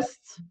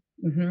 Narcissists.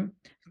 Mhm.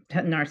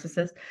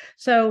 Narcissist.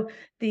 So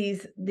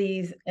these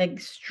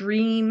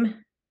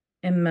extreme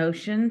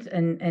emotions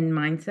and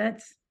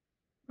mindsets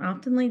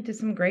often lead to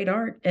some great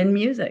art and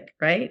music,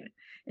 right?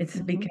 It's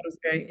Mhm. becomes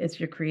very it's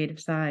your creative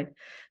side.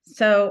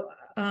 So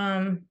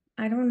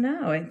I don't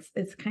know.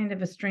 It's kind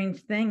of a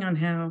strange thing on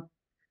how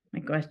my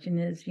question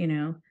is,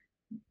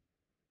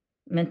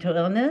 mental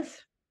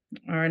illness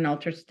or an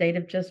altered state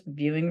of just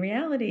viewing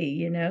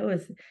reality,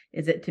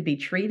 is it to be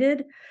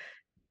treated?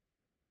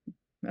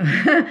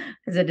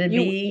 Is it to be,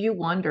 You you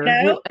wonder.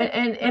 know?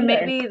 And Wonder.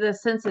 maybe the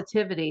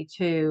sensitivity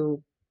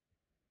to,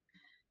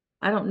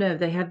 I don't know,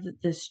 they have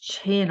this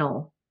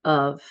channel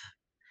of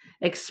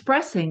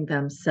expressing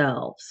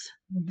themselves,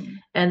 Mhm.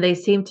 and they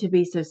seem to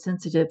be so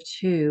sensitive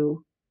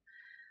to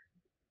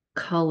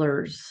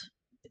colors,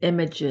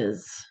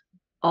 images,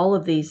 all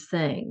of these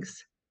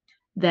things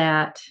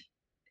that,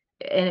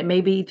 and it may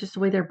be just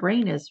the way their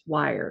brain is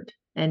wired,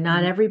 and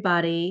not Mhm.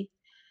 everybody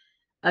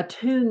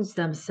attunes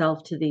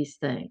themselves to these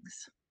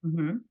things.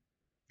 Mhm.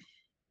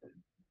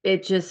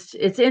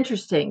 It's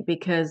interesting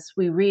because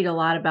we read a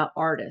lot about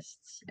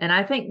artists, and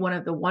I think one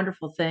of the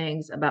wonderful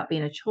things about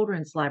being a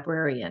children's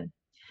librarian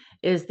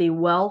is the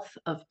wealth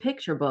of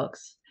picture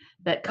books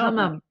that Oh come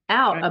my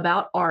out god.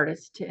 about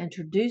artists to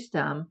introduce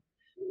them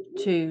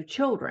to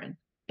children,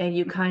 and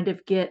you kind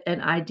of get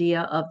an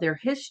idea of their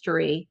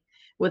history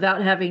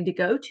without having to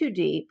go too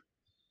deep,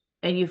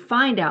 and you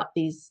find out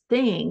these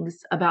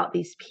things about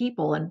these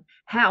people and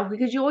how,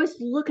 because you always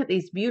look at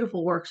these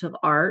beautiful works of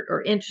art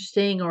or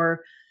interesting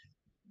or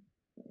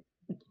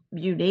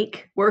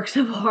unique works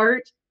of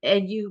art,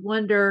 and you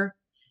wonder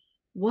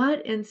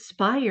what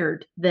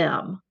inspired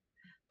them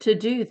to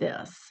do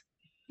this.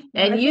 Well,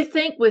 And I you think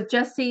think with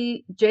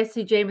Jesse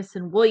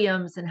Jameson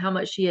Williams and how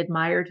much she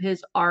admired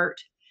his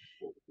art,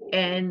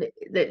 and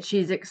that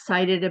she's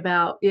excited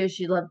about,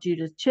 she loved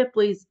Judith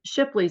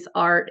Shipley's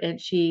art,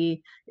 and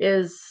she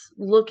is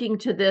looking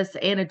to this.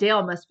 Anna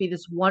Dale must be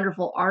this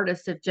wonderful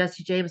artist if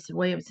Jesse Jameson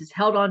Williams has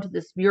held on to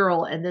this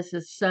mural, and this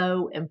is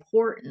so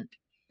important.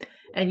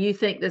 And you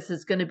think this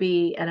is going to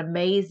be an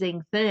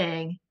amazing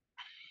thing.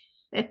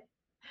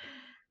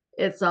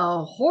 It's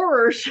a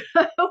horror show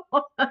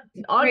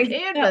on crazy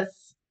stuff.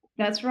 canvas.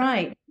 That's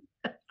right.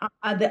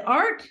 The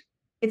art,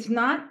 it's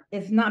not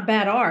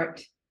bad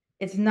art.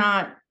 It's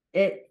not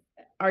it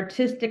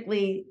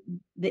artistically,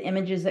 the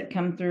images that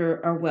come through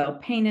are well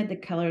painted, the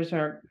colors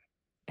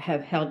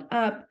have held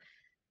up,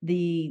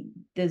 the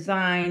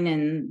design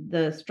and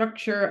the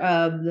structure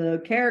of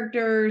the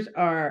characters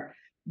are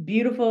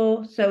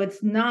beautiful. So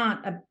it's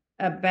not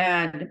a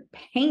bad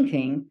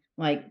painting.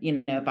 Like,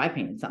 if I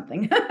painted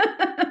something,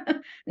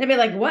 they'd be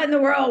like, what in the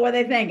world were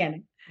they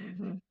thinking?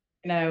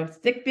 Mhm.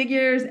 Stick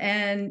figures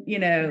and,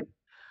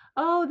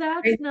 Oh,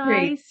 that's crazy trees.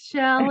 nice,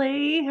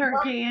 Shelley, her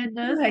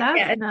Candace. Like, That's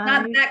yeah, it's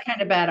not nice. that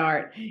kind of bad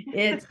art.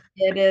 It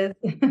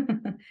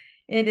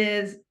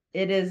is,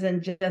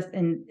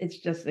 it's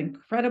just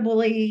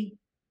incredibly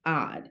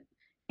odd.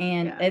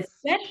 And Yes.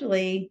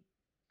 especially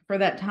for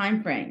that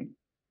time frame.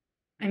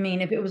 I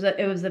mean, if it was a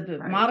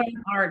Right.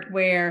 modern art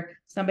where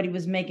somebody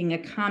was making a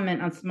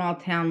comment on small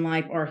town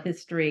life or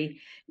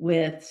history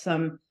with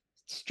some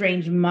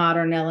strange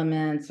modern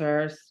elements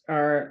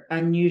or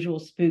unusual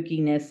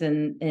spookiness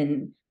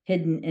and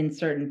hidden in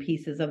certain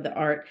pieces of the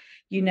art,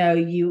 you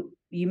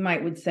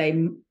might would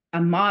say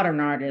a modern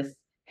artist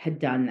had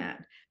done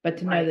that. But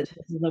to know that Right.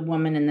 this is a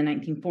woman in the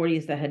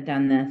 1940s that had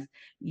done this,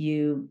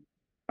 you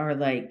are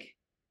like,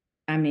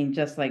 I mean,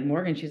 just like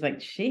Morgan, she's like,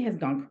 she has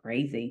gone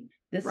crazy.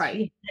 Right.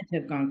 She had to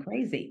have gone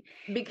crazy.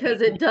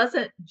 Because it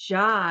doesn't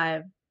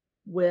jive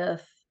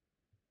with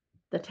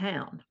the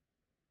town,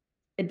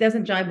 It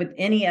doesn't jive with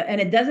and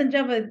it doesn't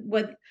jive with a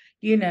with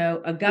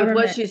what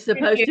government she's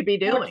supposed to be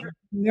portrait doing.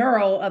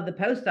 mural of the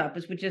post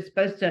office, which is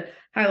supposed to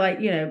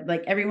highlight,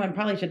 like everyone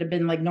probably should have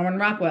been like Norman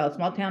Rockwell,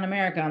 small town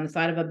America on the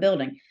side of a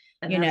building,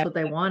 And that's what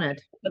they wanted.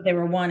 what they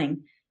were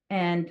wanting.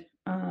 And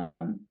so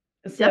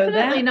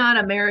Definitely that not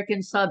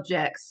American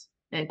subjects,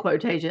 in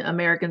quotation,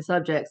 American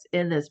subjects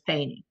in this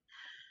painting.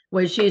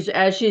 When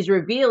as she's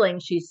revealing,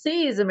 she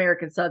sees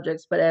American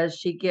subjects, but as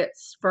she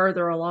gets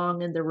further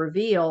along in the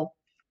reveal,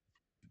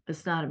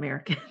 it's not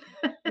American.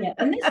 Yeah,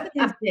 and this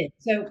thing is big.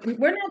 So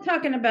we're not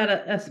talking about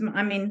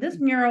I mean, this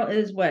mural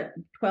is what,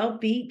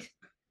 12 feet,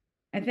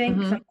 I think,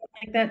 Hmm. something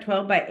like that,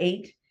 12 by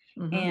 8.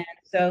 Hmm. And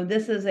so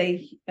this is a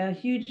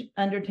huge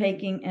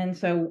undertaking. And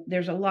so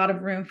there's a lot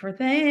of room for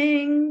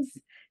things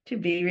to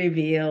be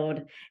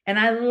revealed. And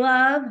I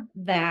love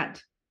that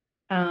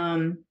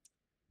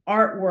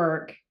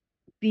artwork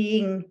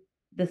being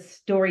the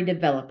story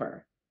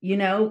developer,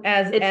 It's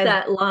as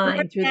that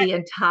line through the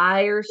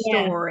entire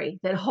yeah, story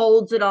that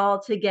holds it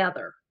all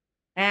together.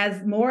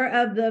 as more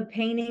of the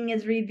painting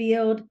is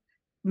revealed,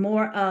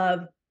 more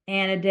of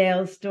Anna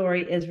Dale's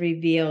story is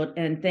revealed,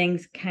 and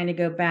things kind of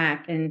go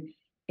back, and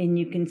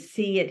you can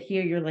see it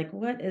here. You're like,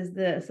 what is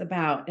this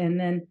about? And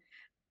then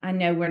I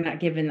know we're not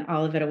giving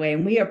all of it away,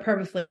 and we are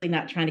purposely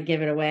not trying to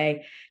give it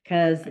away,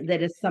 because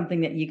that is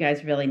something that you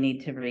guys really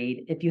need to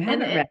read if you And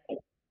haven't read it.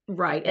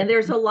 right. And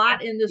there's a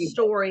lot in the Read it.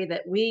 story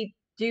that we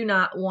do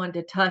not want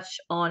to touch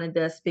on in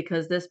this,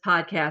 because this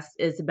podcast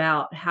is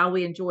about how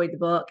we enjoyed the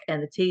book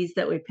and the teas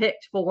that we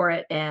picked for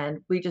it.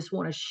 And we just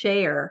want to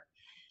share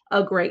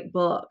a great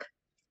book.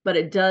 But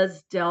it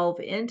does delve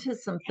into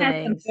some It has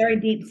some things. very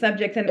deep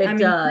subjects, and I It mean,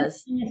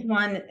 does. this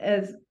one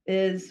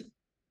is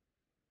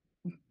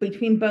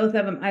between both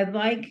of them. I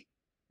like,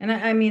 and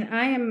I mean,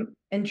 I am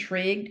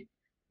intrigued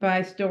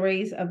by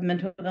stories of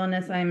mental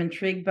illness. I am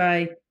intrigued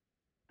by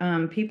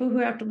people who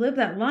have to live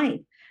that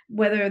life,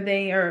 whether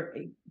they are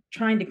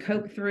trying to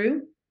cope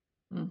through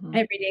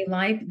everyday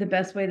life the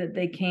best way that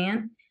they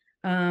can,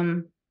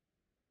 um,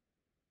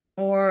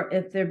 or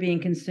if they're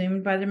being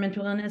consumed by their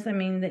mental illness. I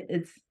mean,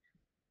 it's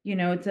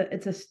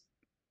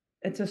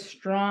it's a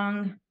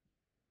strong,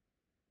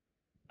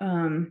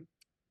 um,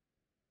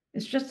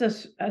 it's just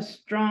a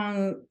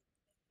strong.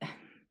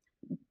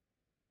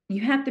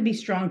 You have to be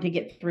strong to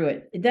get through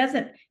it. It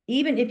doesn't,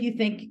 even if you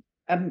think,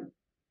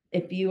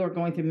 if you are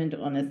going through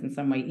mental illness in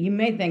some way, you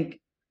may think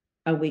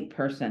a weak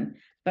person,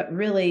 but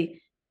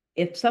really,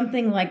 if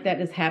something like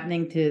that is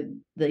happening to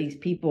these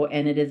people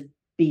and it is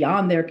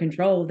beyond their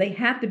control, they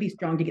have to be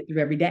strong to get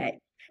through every day.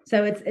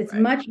 So it's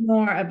Right. much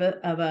more of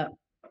a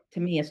to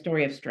me, a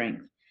story of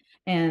strength.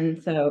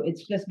 And so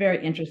it's just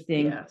very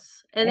interesting.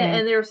 Yes. And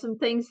And there are some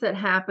things that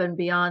happen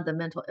beyond the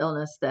mental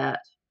illness that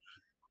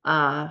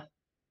uh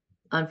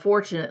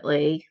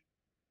unfortunately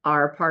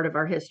are part of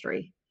our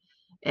history.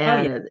 oh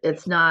yeah, And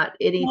it's not small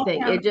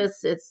anything. town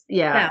It's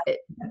yeah, South.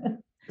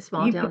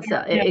 small You put town out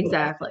stuff. no way.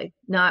 Exactly.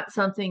 Not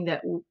something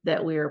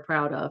that we are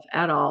proud of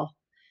at all.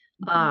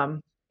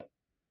 Um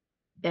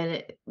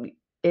and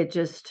it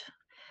just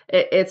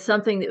it's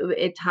something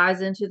that it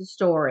ties into the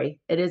story.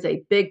 It is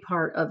a big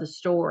part of the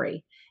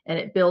story, and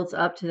it builds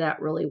up to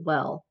that really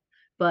well.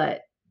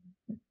 But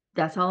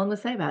that's all I'm going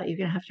to say about it. You're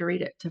going to have to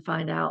read it to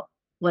find out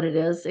what it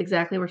is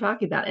exactly we're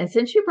talking about. And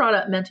since you brought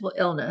up mental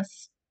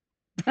illness,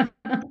 do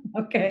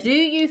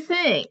Okay. you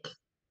think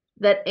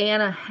that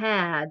Anna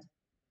had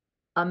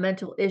a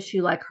mental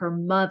issue like her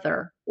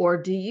mother,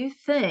 or do you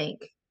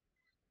think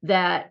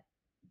that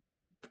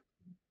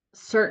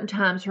certain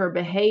times her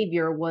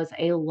behavior was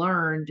a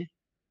learned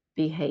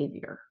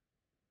behavior?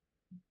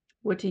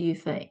 What do you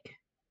think?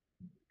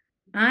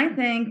 I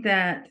think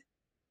that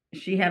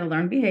she had a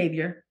learned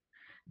behavior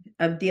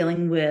of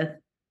dealing with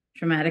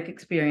traumatic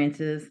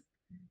experiences.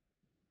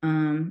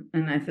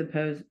 And I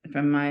suppose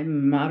from my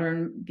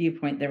modern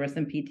viewpoint, there was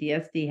some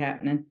PTSD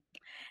happening,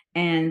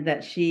 and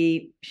that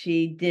she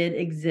did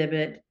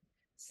exhibit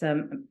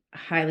some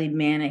highly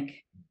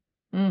manic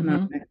Mm-hmm.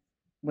 moments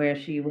where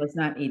she was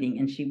not eating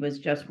and she was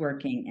just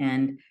working,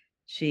 and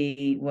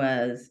she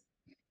was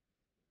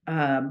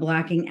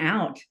blacking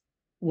out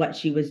what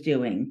she was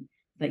doing.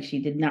 Like,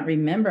 she did not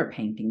remember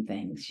painting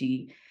things.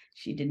 She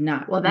did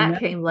not Well, that know.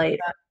 came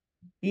later.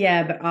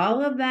 Yeah, but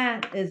all of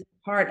that is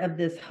part of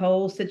this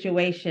whole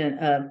situation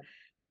of,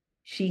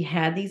 she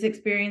had these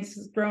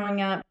experiences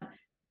growing up.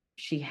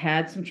 She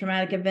had some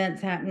traumatic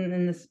events happen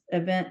in this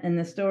event in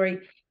the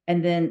story,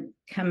 and then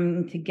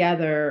coming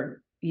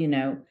together,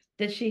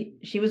 did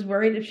she was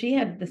worried if she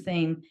had the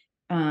same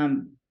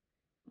bouts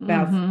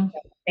Mm-hmm. of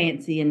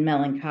fancy and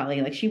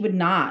melancholy. Like, she would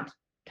not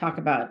talk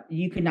about,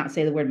 you could not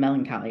say the word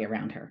melancholy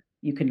around her.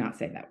 You could not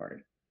say that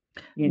word,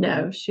 you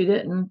know. No, she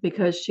didn't,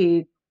 because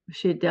she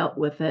dealt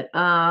with it.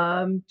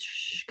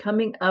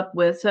 Coming up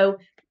with, so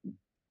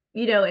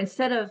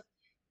instead of,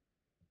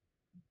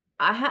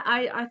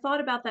 I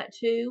thought about that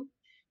too,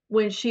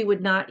 when she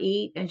would not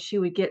eat and she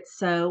would get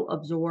so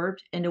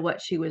absorbed into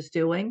what she was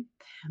doing.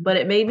 But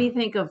it made me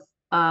think of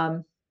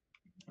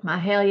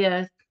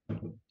Mahalia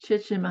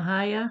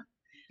Csikszentmihalyi,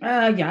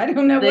 Yeah, I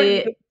don't know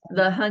what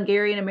the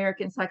Hungarian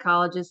American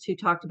psychologist who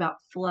talked about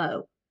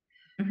flow.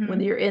 When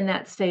Mhm. you're in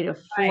that state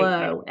of Right,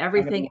 I flow,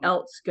 everything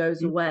else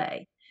goes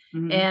away.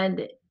 Mhm.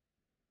 And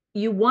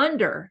you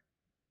wonder,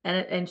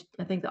 and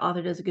I think the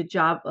author does a good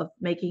job of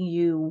making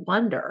you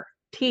wonder,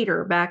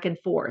 teeter back and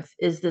forth.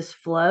 Is this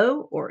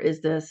flow, or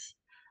is this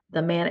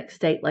the manic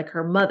state like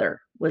her mother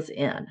was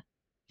in?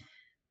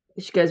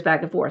 She goes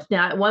back and forth.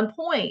 Now, at one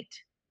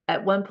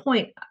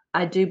point,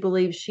 I do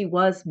believe she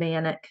was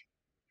manic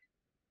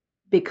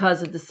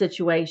because of the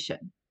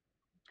situation,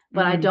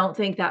 but I Mhm. don't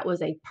think that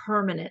was a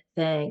permanent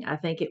thing. I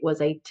think it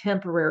was a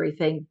temporary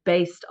thing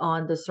based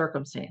on the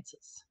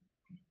circumstances.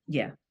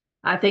 Yeah,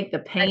 I think the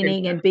I agree with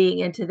painting that. and being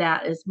into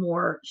that is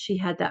more, she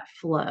had that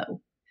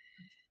flow.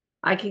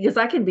 Because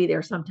I can be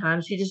there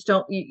sometimes. You just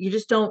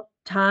don't,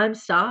 time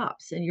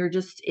stops and you're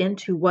just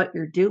into what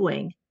you're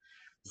doing.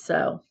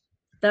 So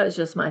that was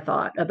just my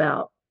thought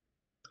about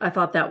I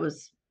thought that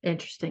was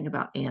interesting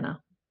about Anna.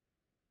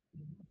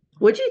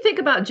 What do you think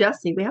about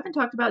Jesse? We haven't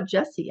talked about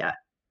Jesse yet.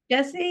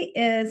 Jesse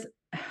is,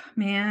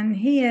 man,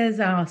 he is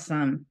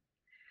awesome.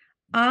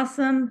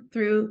 Awesome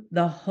through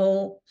the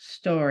whole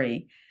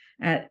story.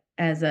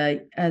 As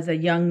a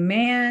young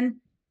man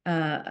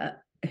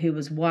who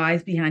was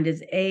wise behind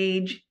his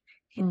age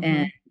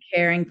and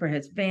caring for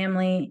his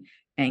family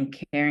and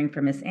caring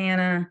for Miss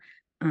Anna,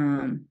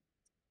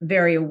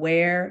 very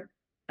aware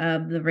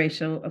of the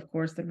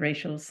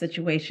racial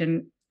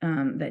situation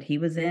that he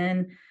was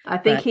in. I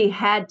think he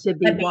had to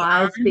be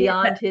wise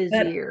beyond his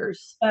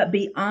years. But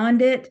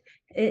beyond it,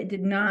 it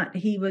did not.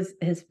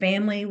 His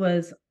family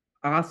was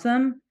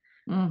awesome,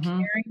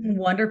 caring,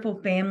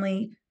 wonderful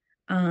family.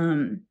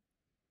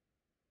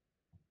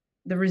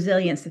 The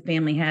resilience the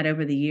family had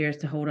over the years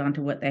to hold on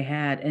to what they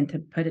had and to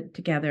put it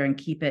together and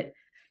keep it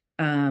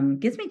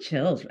gives me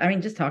chills. I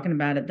mean, just talking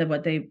about it,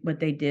 what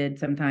they did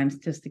sometimes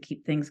just to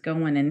keep things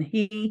going.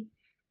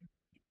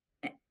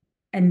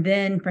 And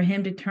then for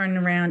him to turn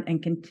around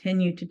and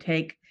continue to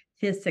take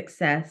his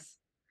success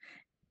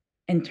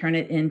and turn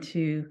it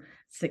into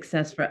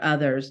success for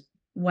others.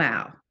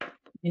 Wow.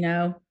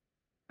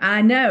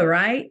 I know,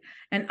 right?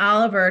 And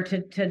Oliver,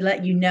 to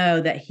let you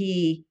know that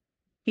he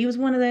was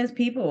one of those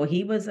people.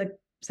 He was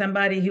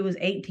somebody who was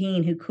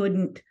 18 who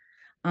couldn't,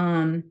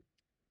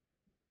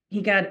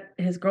 he got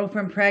his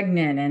girlfriend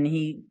pregnant, and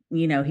he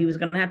was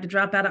going to have to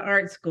drop out of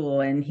art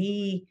school, and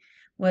he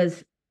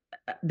was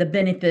the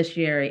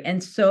beneficiary.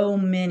 And so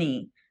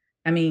many,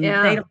 I mean,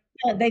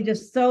 they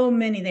just so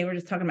many, they were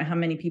just talking about how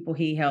many people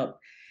he helped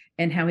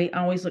and how he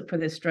always looked for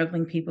the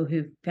struggling people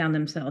who found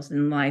themselves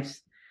in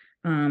life's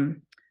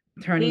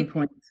turning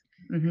points.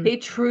 He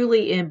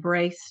truly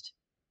embraced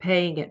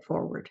paying it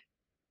forward.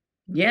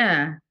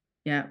 Yeah.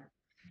 And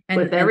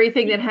with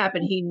everything that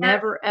happened, he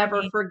never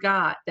ever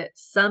forgot that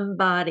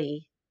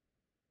somebody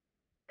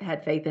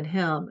had faith in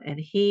him, and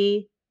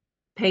he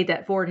paid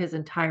that forward his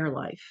entire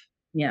life.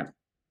 Yeah.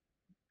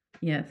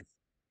 Yes.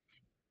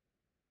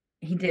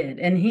 He did.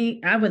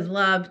 And I would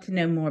love to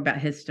know more about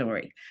his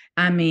story.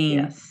 I mean,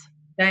 yes.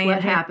 Diane,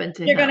 what happened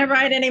to him? You're going to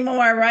write any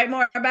more, write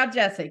more about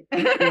Jesse.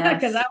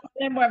 Because I want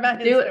to know more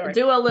about his story.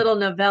 Do a little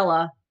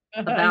novella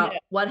about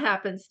what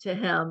happens to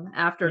him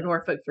after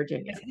Norfolk,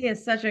 Virginia. He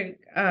is such a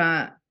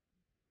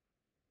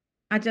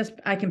I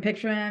can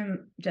picture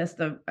him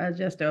just a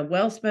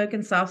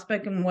well-spoken,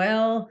 soft-spoken,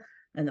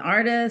 an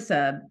artist,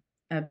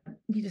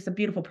 he's just a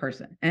beautiful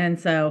person. And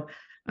so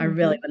I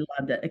really would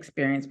love to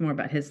experience more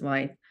about his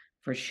life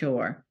for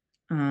sure.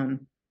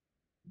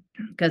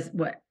 Because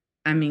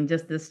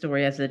just this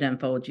story as it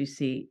unfolds, you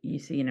see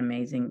an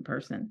amazing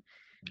person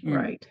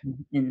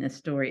in this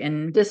story.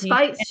 And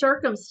despite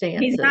circumstances,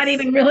 he's not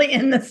even really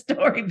in the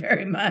story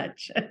very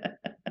much.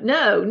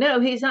 No,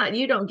 he's not.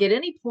 You don't get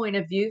any point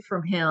of view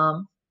from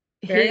him.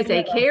 He's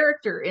a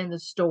character in the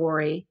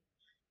story,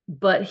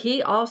 but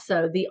he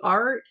also, the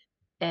art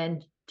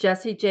and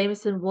Jesse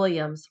Jameson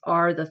Williams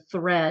are the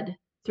thread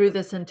through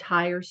this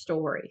entire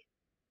story.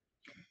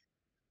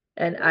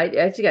 And I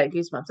actually got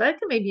goosebumps. That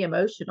made me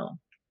emotional.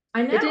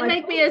 I know. It didn't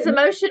make me as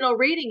emotional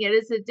reading it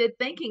as it did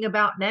thinking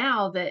about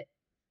now that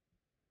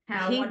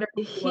he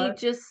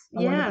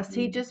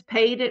just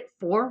paid it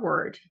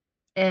forward.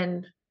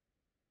 And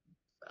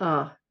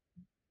that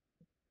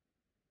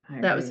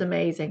was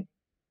amazing.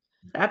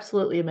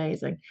 Absolutely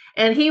amazing.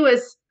 And it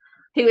was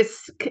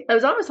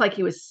almost like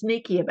he was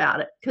sneaky about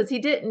it, because he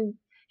didn't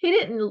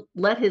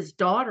let his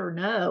daughter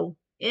know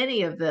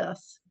any of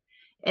this.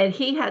 And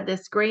he had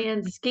this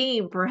grand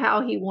scheme for how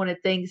he wanted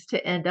things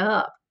to end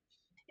up.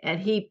 And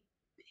he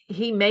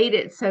made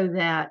it so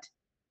that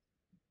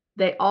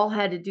they all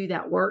had to do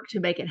that work to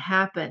make it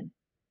happen.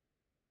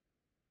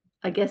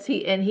 I guess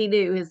he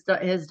knew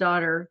his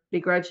daughter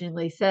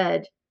begrudgingly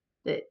said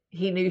that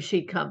he knew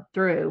she'd come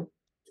through.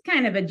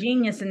 Kind of a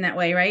genius in that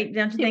way, right?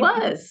 Don't you think? He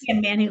was a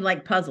man who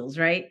liked puzzles,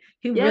 right?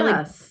 He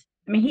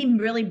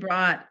really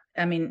brought.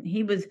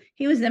 He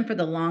was in for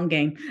the long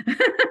game,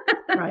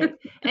 right?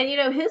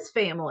 And his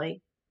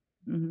family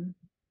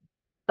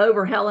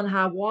over hell and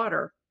high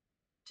water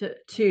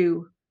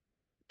to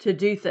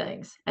do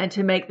things and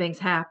to make things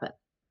happen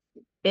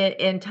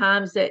in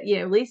times that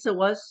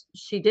Lisa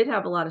she did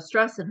have a lot of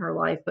stress in her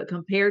life, but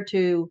compared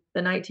to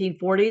the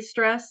 1940s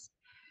stress,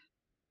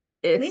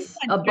 it's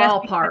a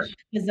ballpark.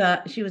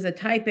 She was a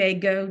type A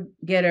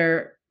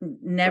go-getter,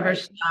 never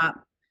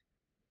stop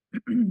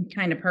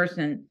kind of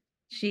person.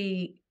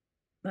 She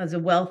was a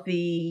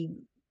wealthy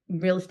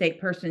real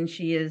estate person.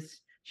 She's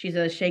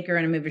a shaker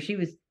and a mover.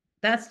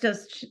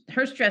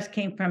 Her stress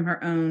came from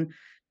her own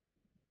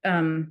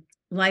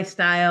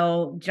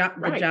lifestyle, the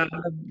job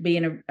of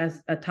being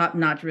a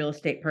top-notch real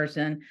estate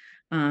person.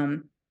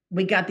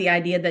 We got the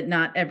idea that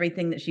not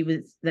everything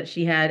that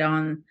she had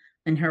on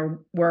and her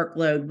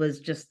workload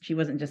was she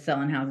wasn't just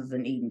selling houses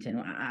in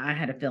Edenton. I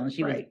had a feeling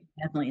she was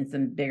definitely in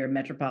some bigger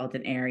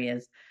metropolitan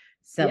areas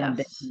selling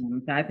big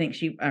homes. I think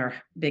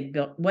big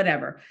bill,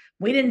 whatever.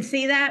 We didn't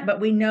see that, but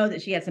we know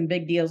that she had some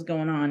big deals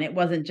going on. It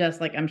wasn't just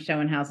like I'm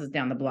showing houses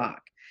down the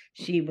block.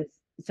 She was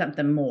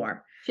something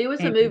more. She was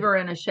a And mover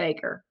and a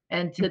shaker.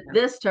 And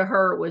to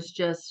her was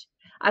just,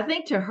 I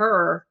think to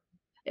her,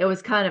 it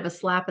was kind of a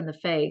slap in the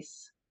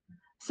face.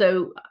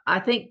 So I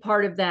think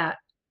part of that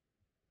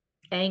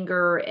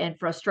anger and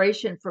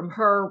frustration from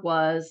her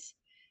was,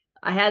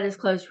 I had this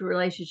close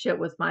relationship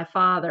with my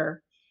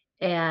father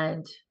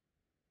and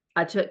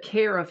I took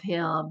care of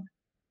him.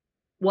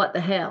 What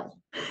the hell?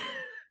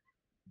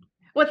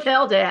 What the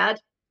hell, Dad?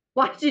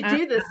 Why did you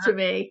do this to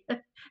me?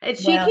 And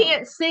she well,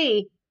 can't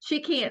see.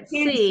 She can't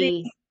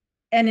see.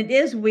 and it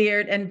is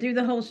weird. And through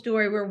the whole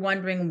story, we're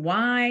wondering,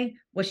 why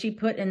was she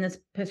put in this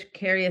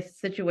precarious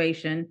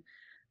situation?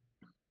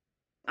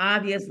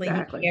 Obviously,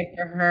 Exactly. he cared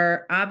for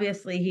her.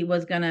 Obviously, he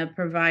was going to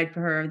provide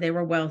for her. They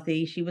were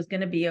wealthy. She was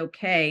going to be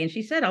okay. And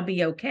she said, I'll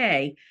be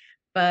okay.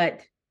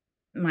 But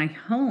my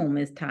home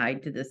is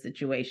tied to this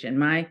situation.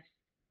 My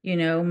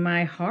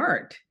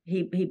heart.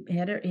 He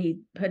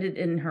put it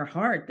in her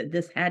heart that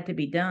this had to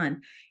be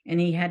done. And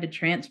he had to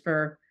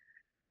transfer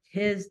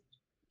his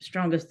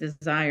strongest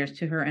desires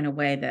to her in a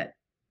way that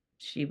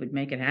she would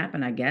make it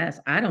happen, I guess.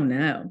 I don't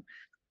know.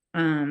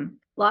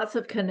 Lots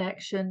of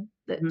connection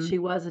that Mhm. she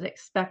wasn't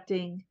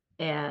expecting.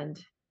 And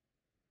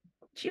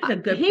She was a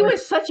good he person.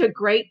 was such a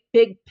great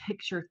big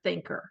picture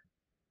thinker.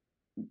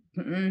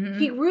 He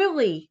Mhm.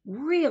 really,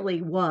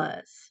 really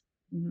was.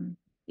 Mhm.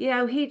 He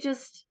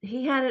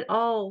had it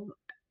all.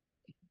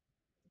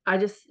 I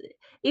just,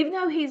 even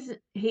though he's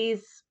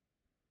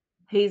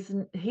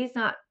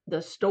not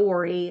the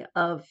story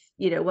of,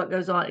 what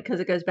goes on, because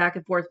it goes back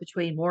and forth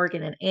between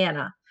Morgan and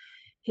Anna.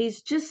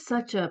 He's just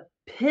such a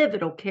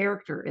pivotal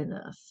character in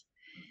this.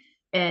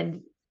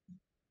 And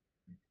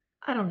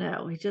I don't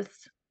know, He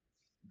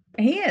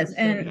is.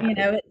 made me And,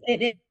 happy.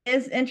 it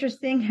is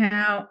interesting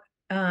how,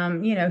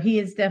 he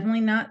is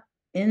definitely not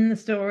in the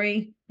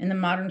story, in the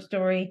modern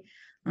story.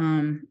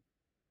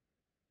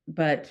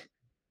 But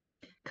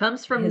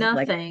Comes from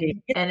nothing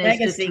his and is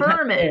legacy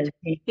determined.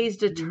 is. He's Mhm.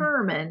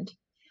 determined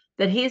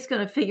that he's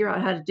going to figure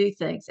out how to do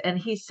things. And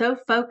he's so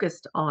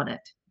focused on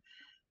it.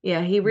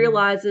 Yeah, he Mhm.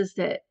 realizes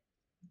that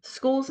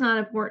school's not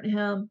important to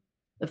him.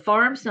 The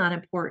farm's not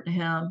important to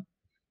him.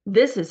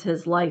 This is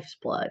his life's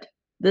blood.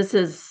 This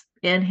is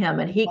in him,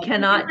 and he Well, don't you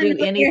cannot wanna do know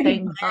where he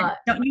anything went? but.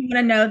 Don't you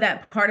wanna know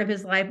that part of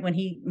his life when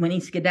he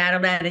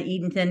skedaddled out of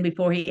Edenton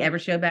before he ever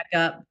showed back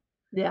up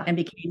Yeah. and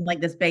became like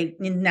this big,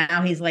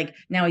 now he's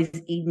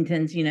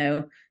Edenton's,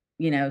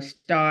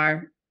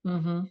 star.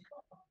 Mm-hmm.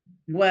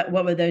 What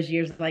were those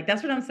years like?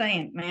 That's what I'm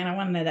saying, man. I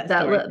want to know that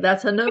story.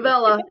 That's a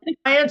novella.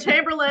 Diane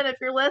Chamberlain, if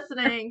you're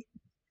listening,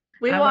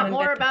 we I want want to know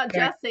more that about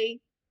story.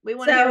 Jesse. We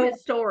want to hear So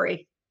his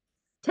story.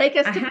 Take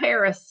us I to have,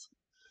 Paris.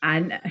 I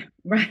know,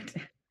 right.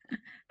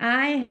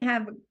 I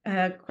have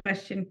a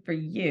question for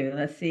you.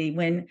 Let's see.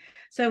 Were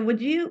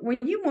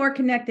you more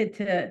connected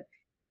to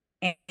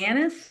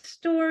Anna's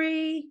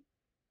story,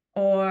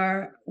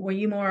 or were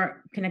you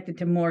more connected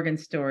to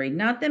Morgan's story?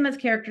 Not them as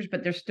characters,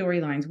 but their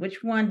storylines.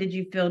 Which one did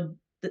you feel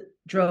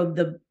drove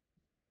the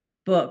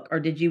book, or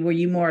were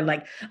you more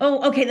like,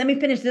 oh, okay, let me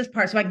finish this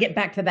part so I get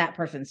back to that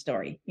person's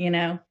story,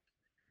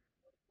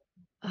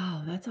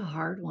 Oh, that's a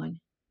hard one.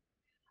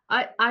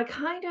 I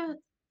kind of,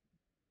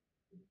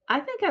 I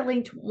think I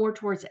leaned more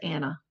towards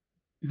Anna.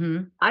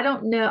 Mm-hmm. I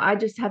don't know. I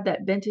just have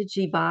that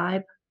vintagey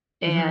vibe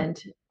Mm-hmm.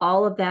 and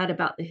all of that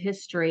about the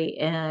history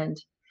and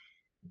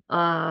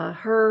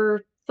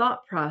her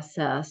thought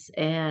process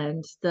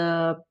and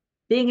the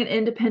being an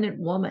independent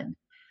woman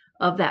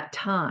of that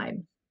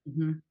time.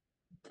 Mm-hmm.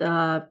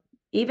 The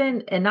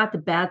even and not the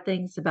bad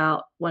things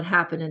about what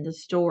happened in the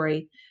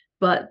story,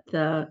 but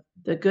the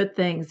good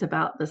things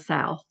about the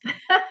South.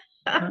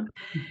 and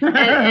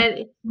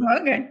and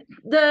Okay.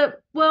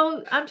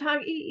 I'm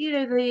talking,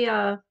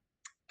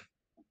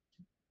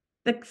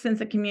 The sense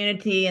of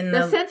community and the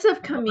the sense of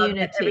love that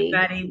community,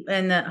 everybody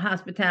and the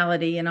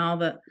hospitality and all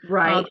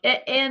right?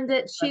 And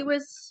that she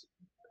was,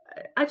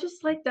 I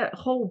just like that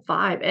whole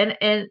vibe.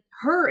 And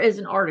her as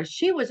an artist,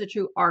 she was a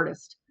true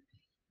artist.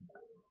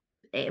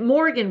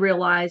 Morgan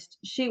realized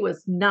she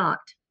was not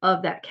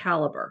of that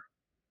caliber.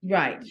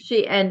 right.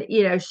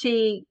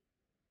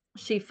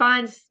 She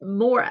finds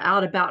more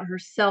out about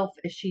herself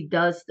as she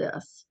does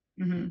this.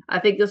 Mm-hmm. I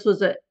think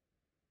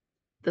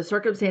the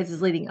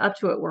circumstances leading up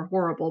to it were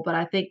horrible, but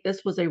I think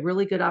this was a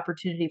really good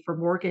opportunity for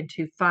Morgan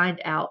to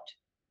find out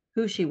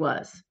who she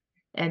was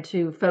and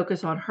to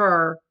focus on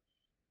her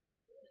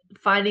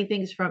finding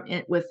things from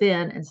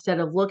within instead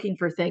of looking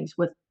for things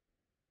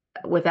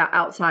without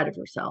outside of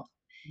herself.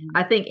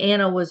 I think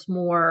Anna was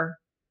more,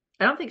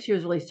 I don't think she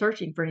was really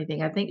searching for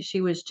anything. I think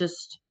she was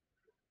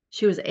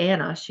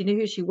Anna. She knew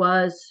who she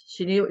was.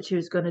 She knew what she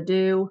was going to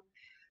do.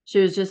 She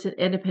was just an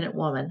independent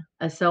woman.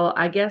 So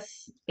I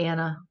guess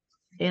Anna's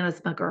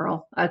my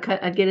girl. I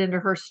get into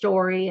her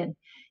story, and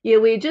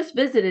we just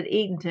visited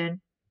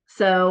Edenton,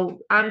 so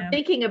I'm Yeah.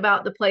 thinking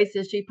about the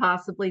places she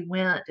possibly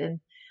went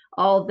and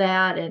all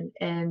that,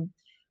 and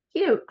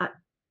you know, I,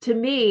 to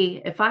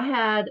me, if I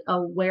had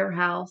a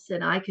warehouse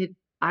and I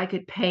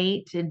could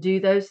paint and do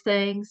those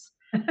things,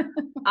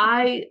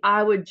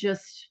 I would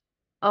just,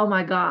 oh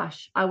my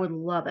gosh, I would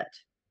love it.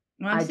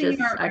 Well, I've seen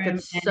your I art could room,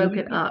 and soak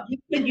it up. you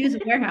could use a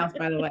warehouse,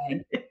 by the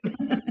way.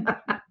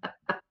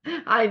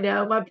 I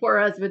know my poor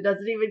husband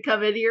doesn't even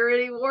come in here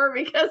anymore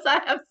because I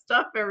have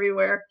stuff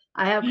everywhere.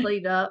 I have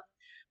cleaned up,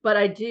 but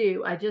I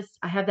do. I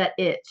have that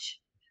itch.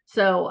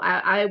 So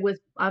I'm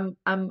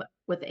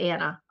with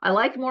Anna. I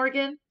like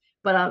Morgan,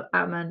 but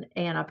I'm an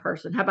Anna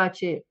person. How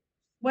about you?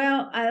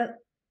 Well,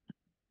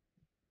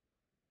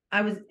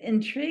 I was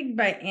intrigued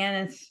by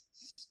Anna's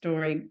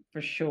story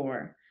for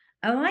sure.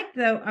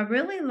 I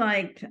really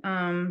liked,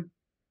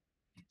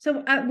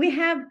 so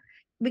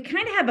we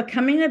kind of have a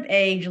coming of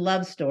age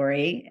love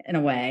story in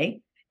a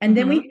way, and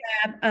then Mhm. we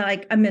have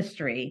like a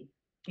mystery,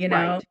 you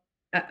know,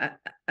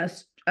 Right.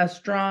 a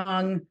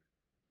strong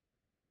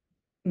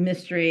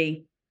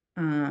mystery,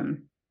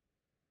 um,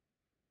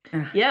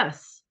 uh,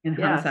 Yes. and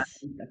homicide. Yes.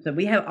 And stuff. So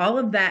we have all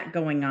of that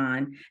going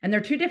on, and they're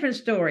two different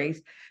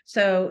stories.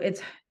 So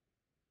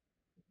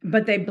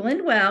but they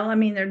blend well. I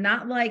mean, they're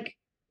not like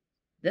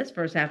this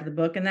first half of the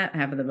book and that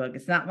half of the book.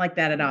 It's not like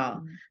that at all.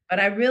 Mhm. But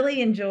I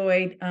really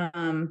enjoyed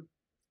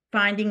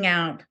finding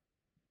out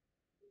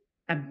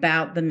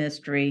about the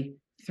mystery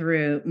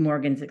through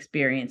Morgan's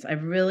experience. I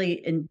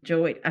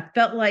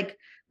felt like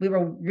we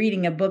were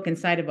reading a book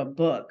inside of a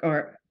book,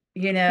 or,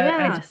 I just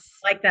Yes.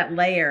 like that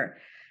layer.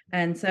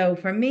 And so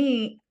for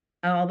me,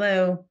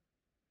 although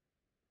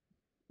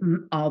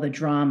all the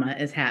drama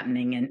is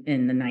happening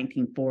in the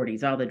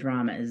 1940s, all the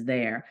drama is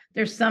there.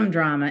 There's some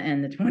drama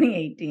in the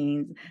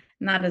 2018s,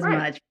 not as Right.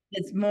 much.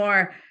 It's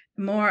more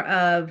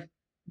of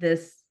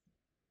this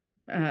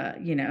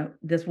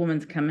this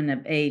woman's coming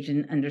of age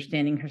and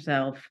understanding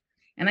herself.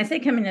 And I say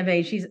coming of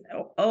age, she's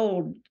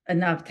old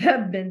enough to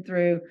have been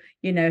through,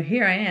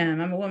 here I am,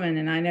 I'm a woman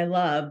and I know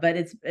love,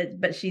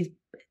 but she's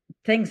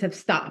things have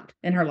stopped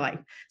in her life.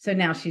 So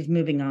now she's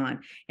moving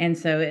on. And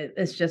so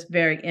it's just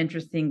very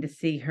interesting to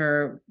see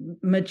her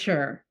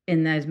mature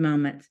in those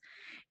moments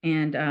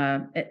and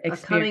A coming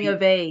experience.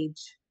 of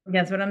age.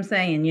 That's what I'm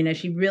saying.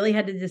 She really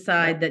had to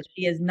decide Right. that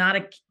she is not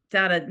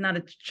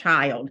a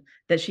child,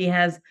 that she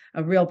has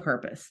a real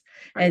purpose,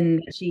 Right.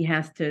 and she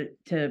has to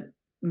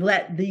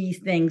let these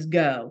things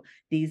go,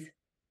 these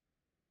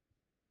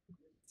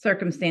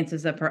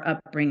circumstances of her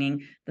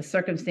upbringing, the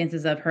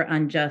circumstances of her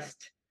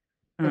unjust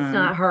It's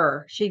not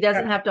her. She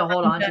doesn't her have to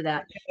hold on to unjust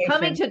that.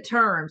 Coming situation, to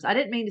terms. I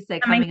didn't mean to say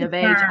coming coming to of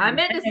age. I terms.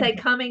 meant to say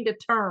coming to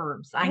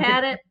terms. I Coming to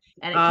had terms it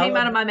with and it came all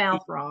out of of the my mouth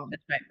things. wrong.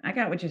 That's right. I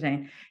got what you're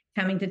saying.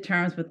 Coming to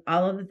terms with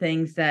all of the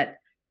things that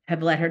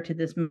have led her to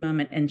this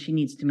moment, and she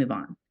needs to move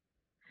on.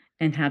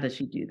 And how does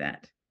she do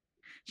that?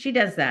 She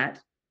does that.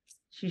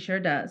 She sure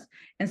does.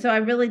 And so I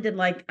really did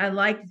I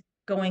liked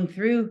going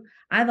through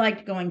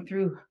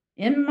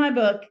in my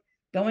book,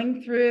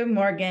 going through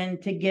Morgan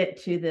to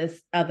get to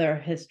this other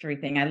history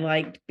thing.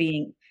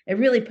 It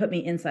really put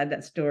me inside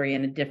that story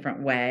in a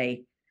different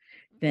way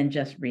than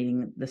just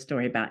reading the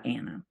story about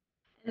Anna.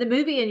 The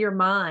movie in your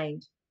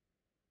mind,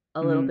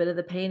 a little Mhm. bit of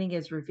the painting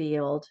is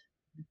revealed,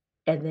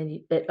 and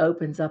then it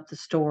opens up the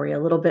story a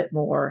little bit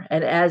more.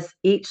 And as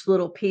each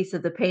little piece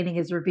of the painting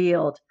is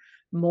revealed,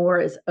 more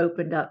is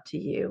opened up to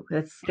you.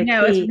 That's I the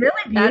know it's key.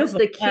 really That's beautiful.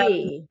 the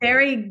key.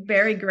 Very,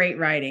 very great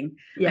writing.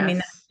 I mean,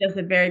 Yes. that's just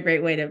a very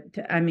great way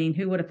I mean,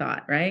 who would have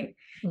thought, right?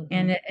 Mhm.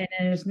 And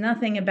there's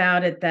nothing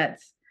about it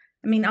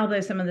I mean, although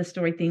some of the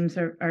story themes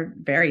are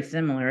very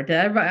similar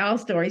to all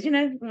stories,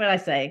 what I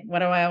say, what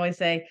do I always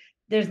say?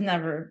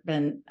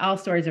 All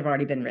stories have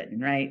already been written,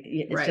 right?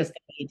 It's Right. just the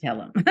way you tell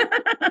them.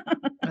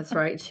 That's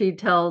right. She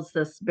tells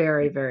this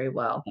very, very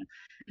well.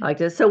 I like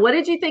this. So what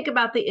did you think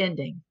about the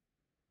ending?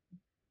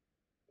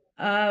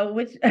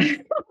 Which,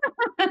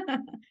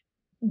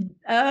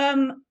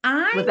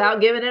 I Without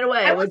giving it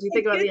away, I what want did you to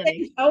say think about two the ending?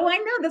 things. Oh, I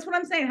know. That's what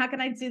I'm saying. How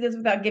can I do this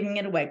without giving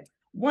it away?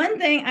 One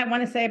thing I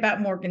want to say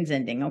about Morgan's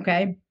ending,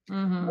 okay?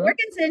 Mhm.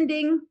 Morgan's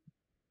ending,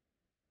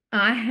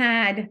 I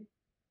had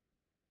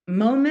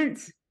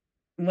moments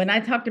when I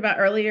talked about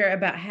earlier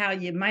about how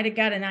you might have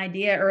got an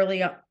idea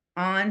early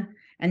on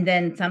and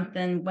then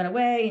something went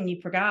away and you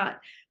forgot.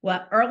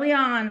 Well, early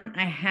on,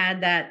 I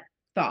had that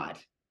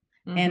thought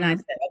and I Mhm.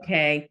 said,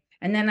 okay.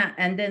 And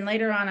then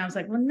later on, I was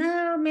like, well,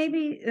 no,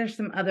 maybe there's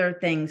some other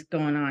things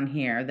going on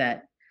here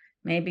that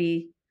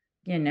maybe,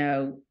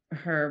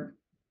 her,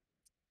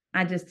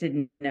 I just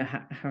didn't know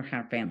her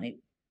family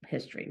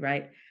history,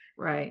 right?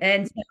 Right.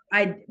 And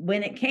so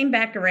when it came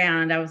back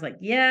around, I was like,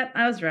 yeah,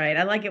 I was right.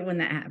 I like it when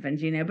that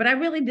happens, but I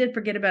really did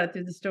forget about it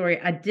through the story.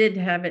 I did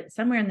have it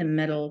somewhere in the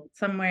middle,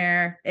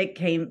 somewhere it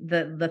came,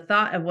 the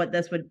thought of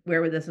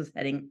where this was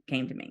heading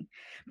came to me,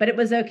 but it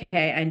was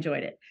okay. I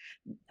enjoyed it.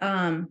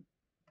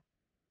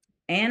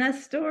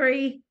 Anna's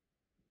story,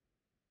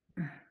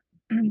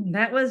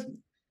 that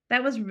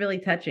was really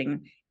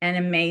touching and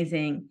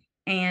amazing.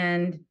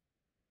 And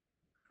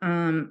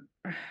um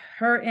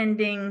her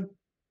ending,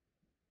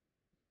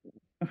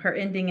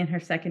 and her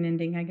second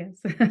ending, I guess.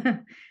 Right.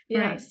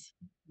 Yes.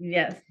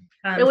 Yes.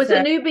 It was a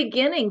So new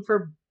beginning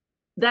for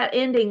that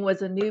ending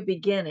was a new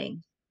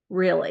beginning,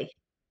 really.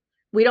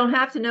 We don't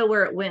have to know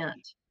where it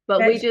went, but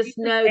that we she just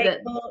was know that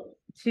able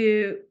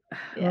to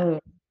yeah. oh,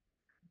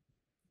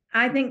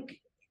 I think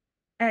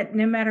at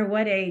no matter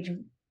what age,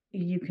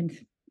 you can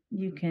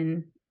you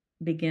can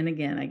begin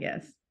again, I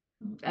guess.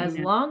 You As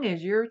know, long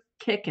as you're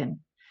kicking,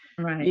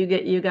 right.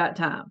 you got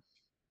time.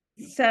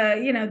 So,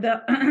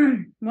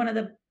 the one of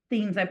the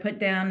themes I put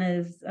down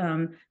is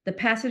the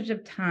passage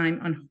of time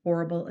on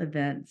horrible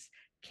events.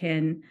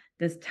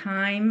 Does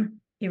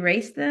time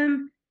erase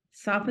them,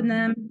 soften Mhm.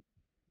 them,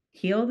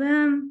 heal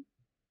them,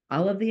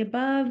 all of the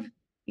above?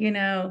 You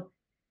know,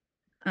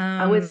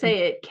 I would um, say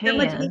it so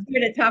much can.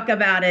 easier to talk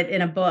about it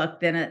in a book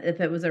than if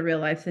it was a real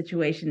life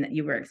situation that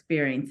you were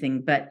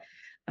experiencing. But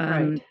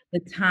Right.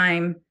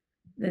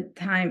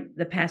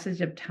 the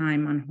passage of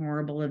time on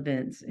horrible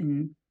events,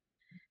 and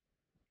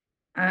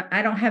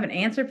I don't have an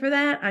answer for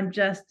that. I'm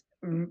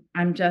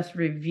just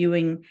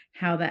reviewing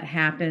how that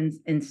happens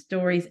in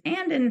stories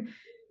and in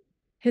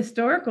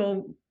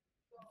historical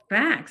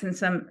facts and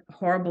some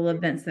horrible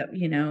events that,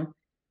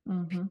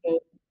 Mhm. people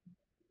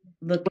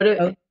What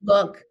do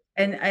look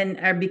and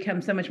I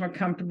become so much more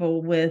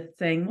comfortable with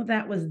saying, well,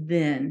 that was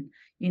then,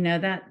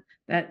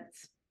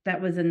 that's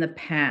that was in the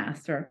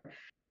past. Or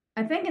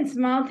I think in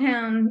small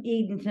town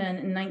Edenton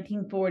in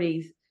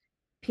 1940s,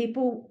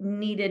 people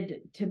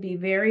needed to be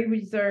very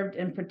reserved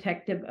and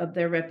protective of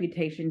their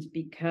reputations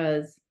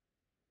because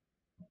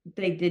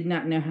they did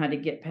not know how to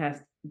get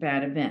past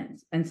bad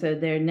events. And so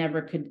there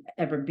never could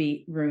ever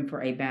be room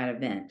for a bad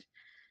event.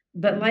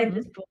 But life Mhm.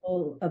 is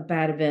full of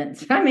bad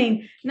events. I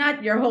mean,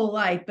 not your whole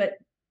life, but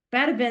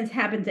bad events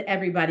happen to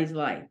everybody's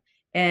life.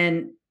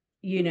 And,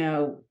 you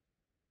know,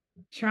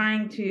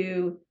 trying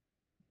to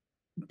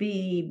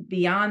be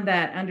beyond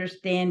that,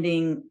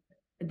 understanding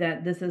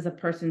that this is a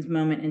person's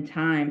moment in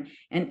time.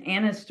 And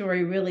Anna's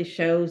story really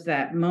shows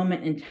that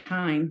moment in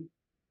time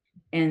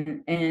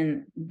and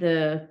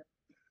the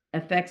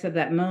effects of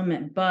that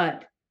moment,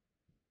 but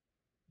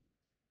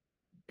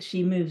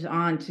she moves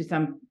on to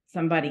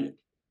somebody,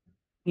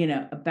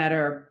 a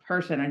better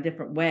person, a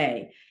different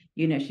way.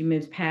 She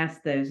moves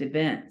past those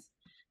events.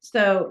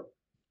 So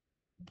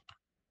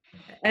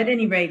at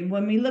any rate,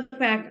 when we look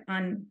back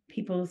on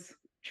people's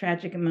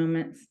tragic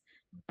moments,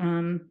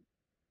 um,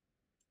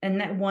 and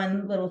that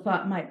one little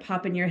thought might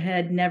pop in your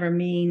head, never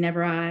me,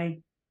 never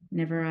I,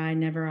 never I,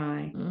 never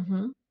I.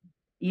 Mhm.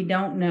 You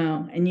don't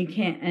know, and you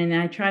can't. And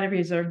I try to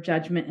reserve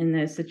judgment in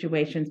those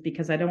situations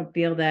because I don't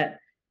feel that,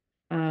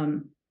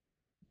 um,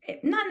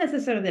 not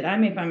necessarily that I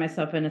may find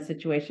myself in a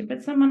situation,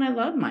 but someone I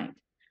love might,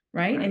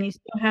 right? And Right.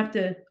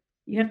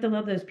 you have to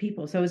love those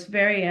people. So it's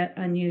very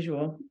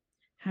unusual.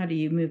 How do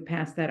you move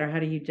past that, or how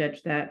do you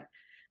judge that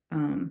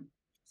um,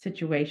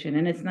 situation?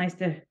 And it's nice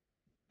to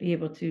be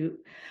able to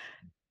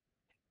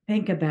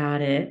think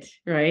about it,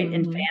 right?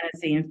 In Mhm.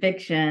 fantasy and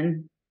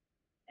fiction,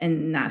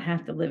 and not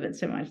have to live it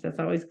so much. That's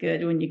always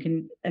good when you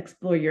can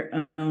explore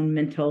your own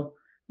mental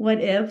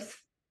what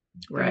ifs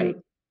Right.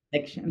 through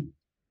fiction.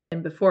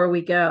 And before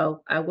we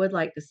go, I would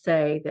like to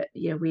say that,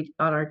 we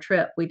on our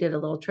trip, we did a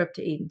little trip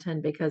to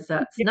Edenton because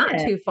that's not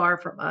Yeah. too far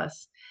from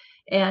us.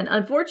 And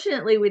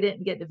unfortunately, we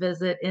didn't get to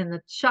visit in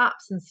the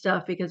shops and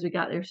stuff because we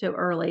got there so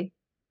early.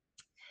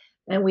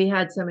 And we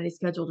had so many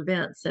scheduled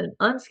events and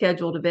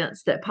unscheduled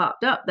events that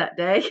popped up that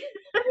day.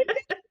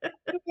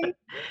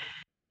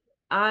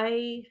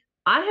 I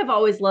I have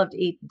always loved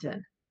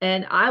Edenton,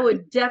 and I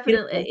would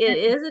definitely Beautiful. it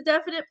is a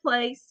definite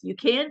place. You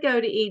can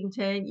go to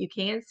Edenton, you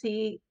can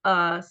see,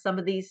 some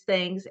of these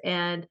things,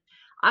 and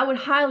I would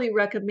highly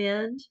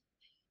recommend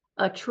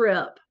a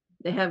trip.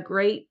 They have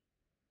great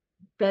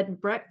bed and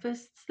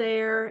breakfasts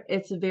there.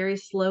 It's a very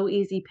slow,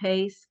 easy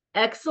pace.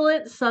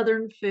 Excellent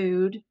Southern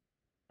food.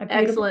 A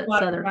beautiful Excellent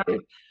Southern waterfront.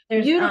 food.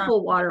 There's, Beautiful a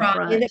trolley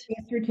waterfront. that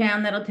goes through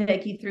town that'll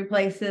take you through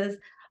places.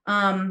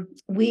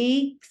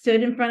 We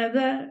stood in front of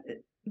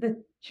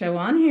the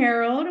Chowan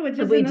Herald, which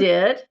is We in the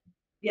did.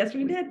 yes,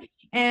 we We did.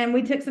 And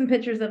we took some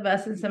pictures of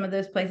us in some of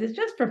those places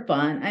just for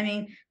fun. I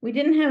mean, we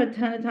didn't have a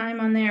ton of time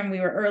on there and we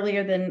were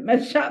earlier than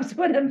most shops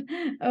would have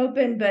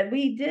opened, but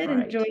we did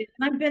enjoy right. it.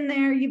 And I've been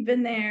there, you've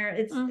been there.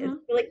 It's Mhm.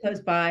 really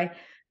close by,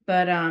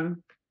 but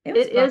it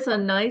was It fun. is a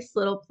nice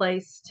little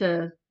place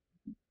to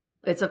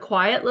it's a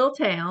quiet little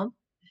town,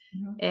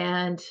 Mhm.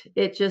 and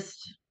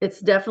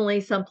it's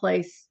definitely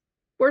someplace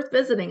worth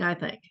visiting, I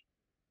think.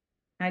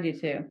 I do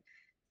too.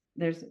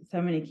 There's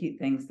so many cute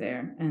things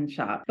there and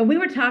shop. But we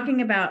were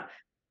talking about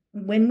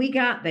when we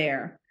got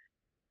there,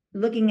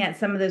 looking at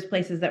some of those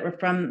places that were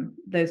from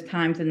those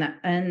times,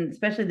 and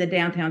especially the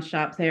downtown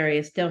shops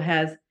area still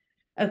has,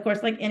 of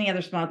course, like any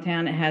other small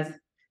town, it has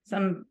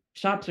some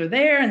shops are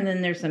there and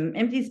then there's some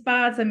empty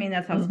spots. I mean,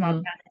 that's how small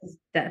Mhm. town is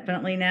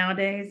definitely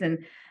nowadays.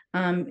 And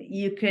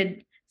you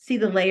could see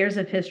the layers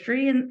of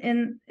history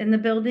in the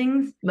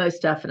buildings,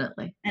 Most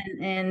definitely.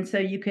 and so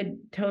you could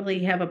totally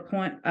have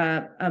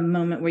a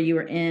moment where you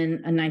were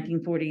in a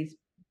 1940s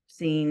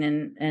scene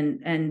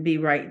and be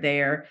right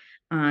there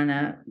on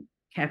a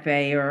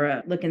cafe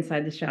or look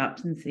inside the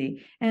shops and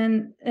see.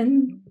 And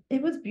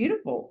it was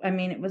beautiful. I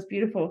mean, it was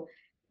beautiful.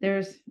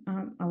 There's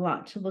a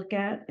lot to look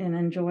at and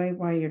enjoy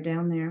while you're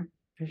down there,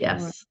 for sure.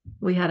 Yes.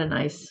 We had a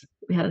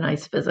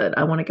nice visit.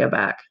 I wanna go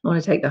back. I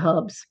wanna take the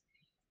hubs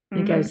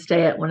and go Mhm.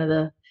 stay at one of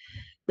the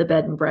the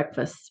bed and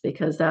breakfasts,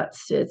 because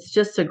it's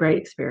just a great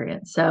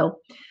experience. So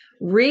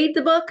read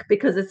the book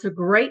because it's a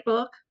great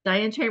book.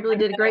 Diane Chamberlain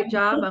did a great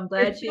job. I'm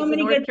glad There's she's so a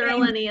many North good things.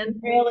 Carolinian.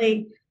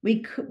 Really,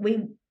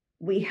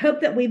 we hope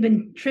that we've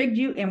intrigued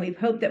you, and we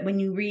hope that when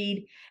you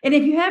read, and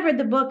if you have read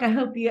the book, I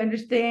hope you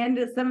understand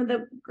some of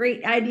the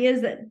great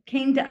ideas that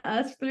came to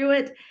us through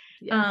it.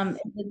 Yes.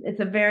 It's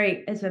a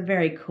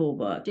very cool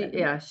book.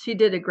 She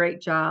did a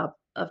great job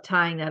of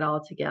tying that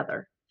all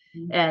together.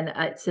 And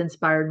it's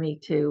inspired me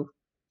to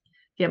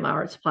get my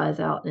art supplies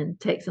out and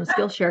take some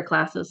Skillshare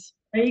classes.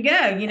 There you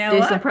go. You know, do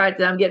what? some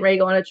practice. I'm getting ready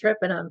to go on a trip,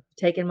 and I'm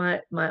taking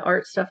my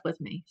art stuff with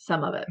me.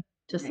 Some of it,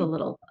 just a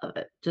little of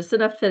it, just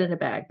enough fit in a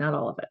bag, not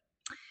all of it.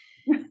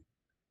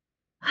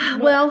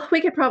 Well,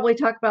 we could probably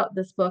talk about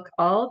this book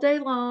all day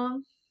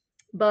long,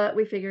 but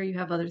we figure you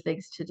have other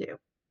things to do.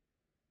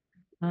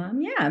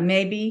 Yeah,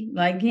 maybe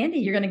like Candy,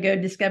 you're going to go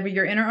discover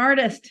your inner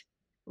artist.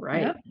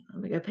 Right. Yep. I'm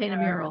going to go paint a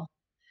mural.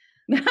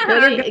 Go to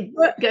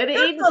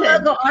Edenton. a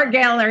local art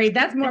gallery.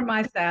 That's more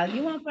my style.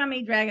 You won't find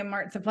me dragging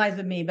art supplies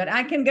with me, but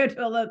I can go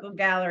to a local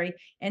gallery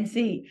and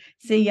see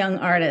young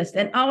artists,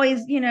 and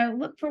always,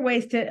 look for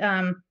ways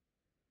to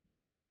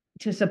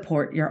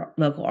support your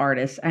local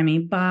artists. I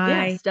mean,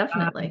 yes,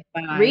 definitely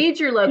read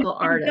your local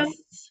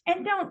artists,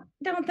 and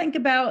don't think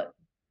about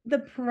the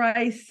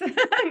price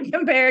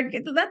compared.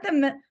 Let them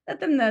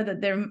know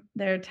that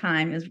their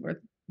time is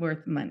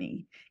worth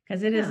money,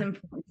 because it is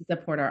important to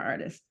support our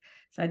artists.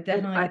 So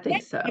I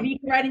think so. Maybe you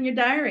can write in your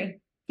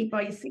diary, keep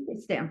all your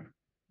secrets down.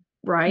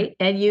 Right.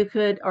 And you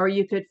could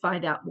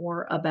find out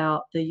more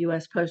about the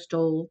U.S.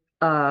 Postal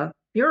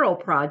mural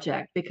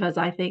project, because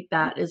I think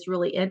that is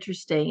really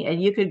interesting.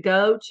 And you could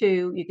go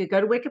to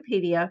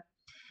Wikipedia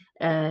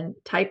and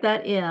type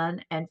that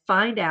in and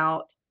find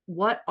out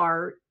where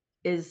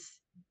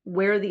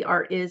the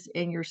art is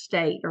in your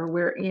state, or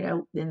where,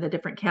 in the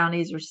different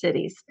counties or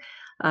cities.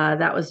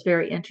 That was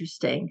very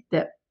interesting,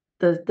 that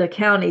the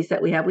counties that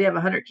we have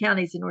 100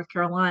 counties in North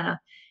Carolina,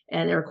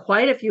 and there are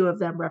quite a few of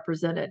them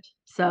represented.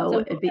 So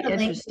it'd be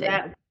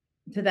interesting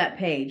to that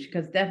page,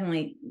 because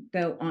definitely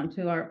go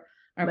onto our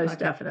most podcast.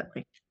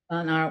 Definitely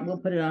we'll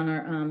put it on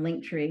our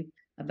link tree.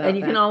 And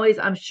you can always,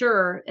 I'm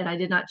sure, and I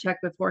did not check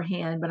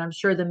beforehand, but I'm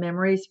sure the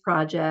Memories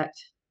Project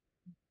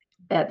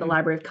at the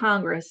Library of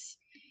Congress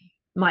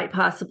might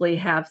possibly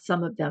have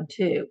some of them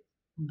too.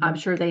 I'm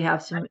sure they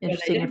have some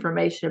interesting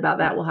information about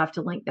that. We'll have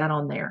to link that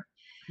on there.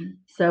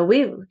 So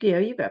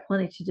you've got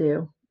plenty to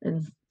do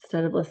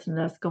instead of listening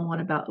to us go on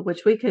about,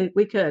 which we could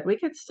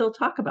still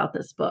talk about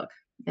this book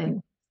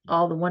and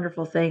all the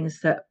wonderful things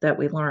that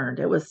we learned.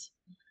 It was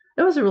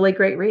a really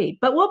great read.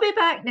 But we'll be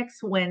back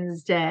next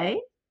Wednesday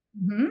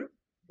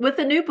with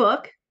a new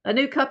book, a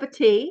new cup of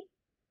tea.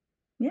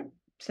 Yeah.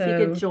 So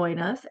you can join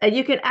us, and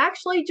you can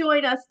actually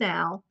join us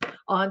now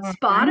on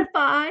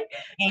Spotify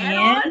and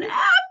on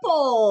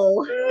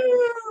Apple.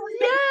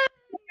 Yay!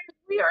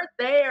 We are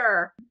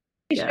there.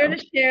 Be sure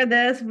to share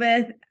this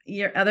with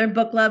your other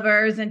book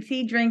lovers and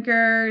tea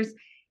drinkers,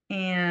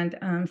 and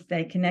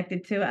stay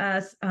connected to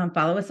us.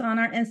 Follow us on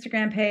our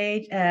Instagram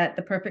page at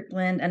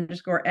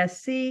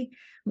theperfectblend_SC.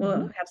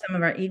 We'll have some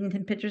of our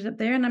Edenton pictures up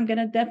there, and I'm going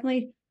to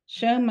definitely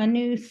show my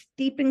new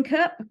steeping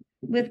cup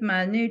with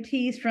my new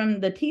teas from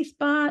the Tea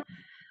Spot.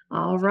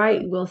 All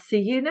right. We'll see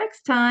you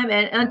next time.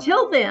 And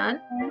until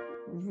then,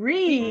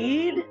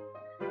 read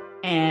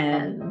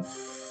and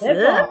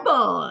sip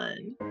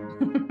on.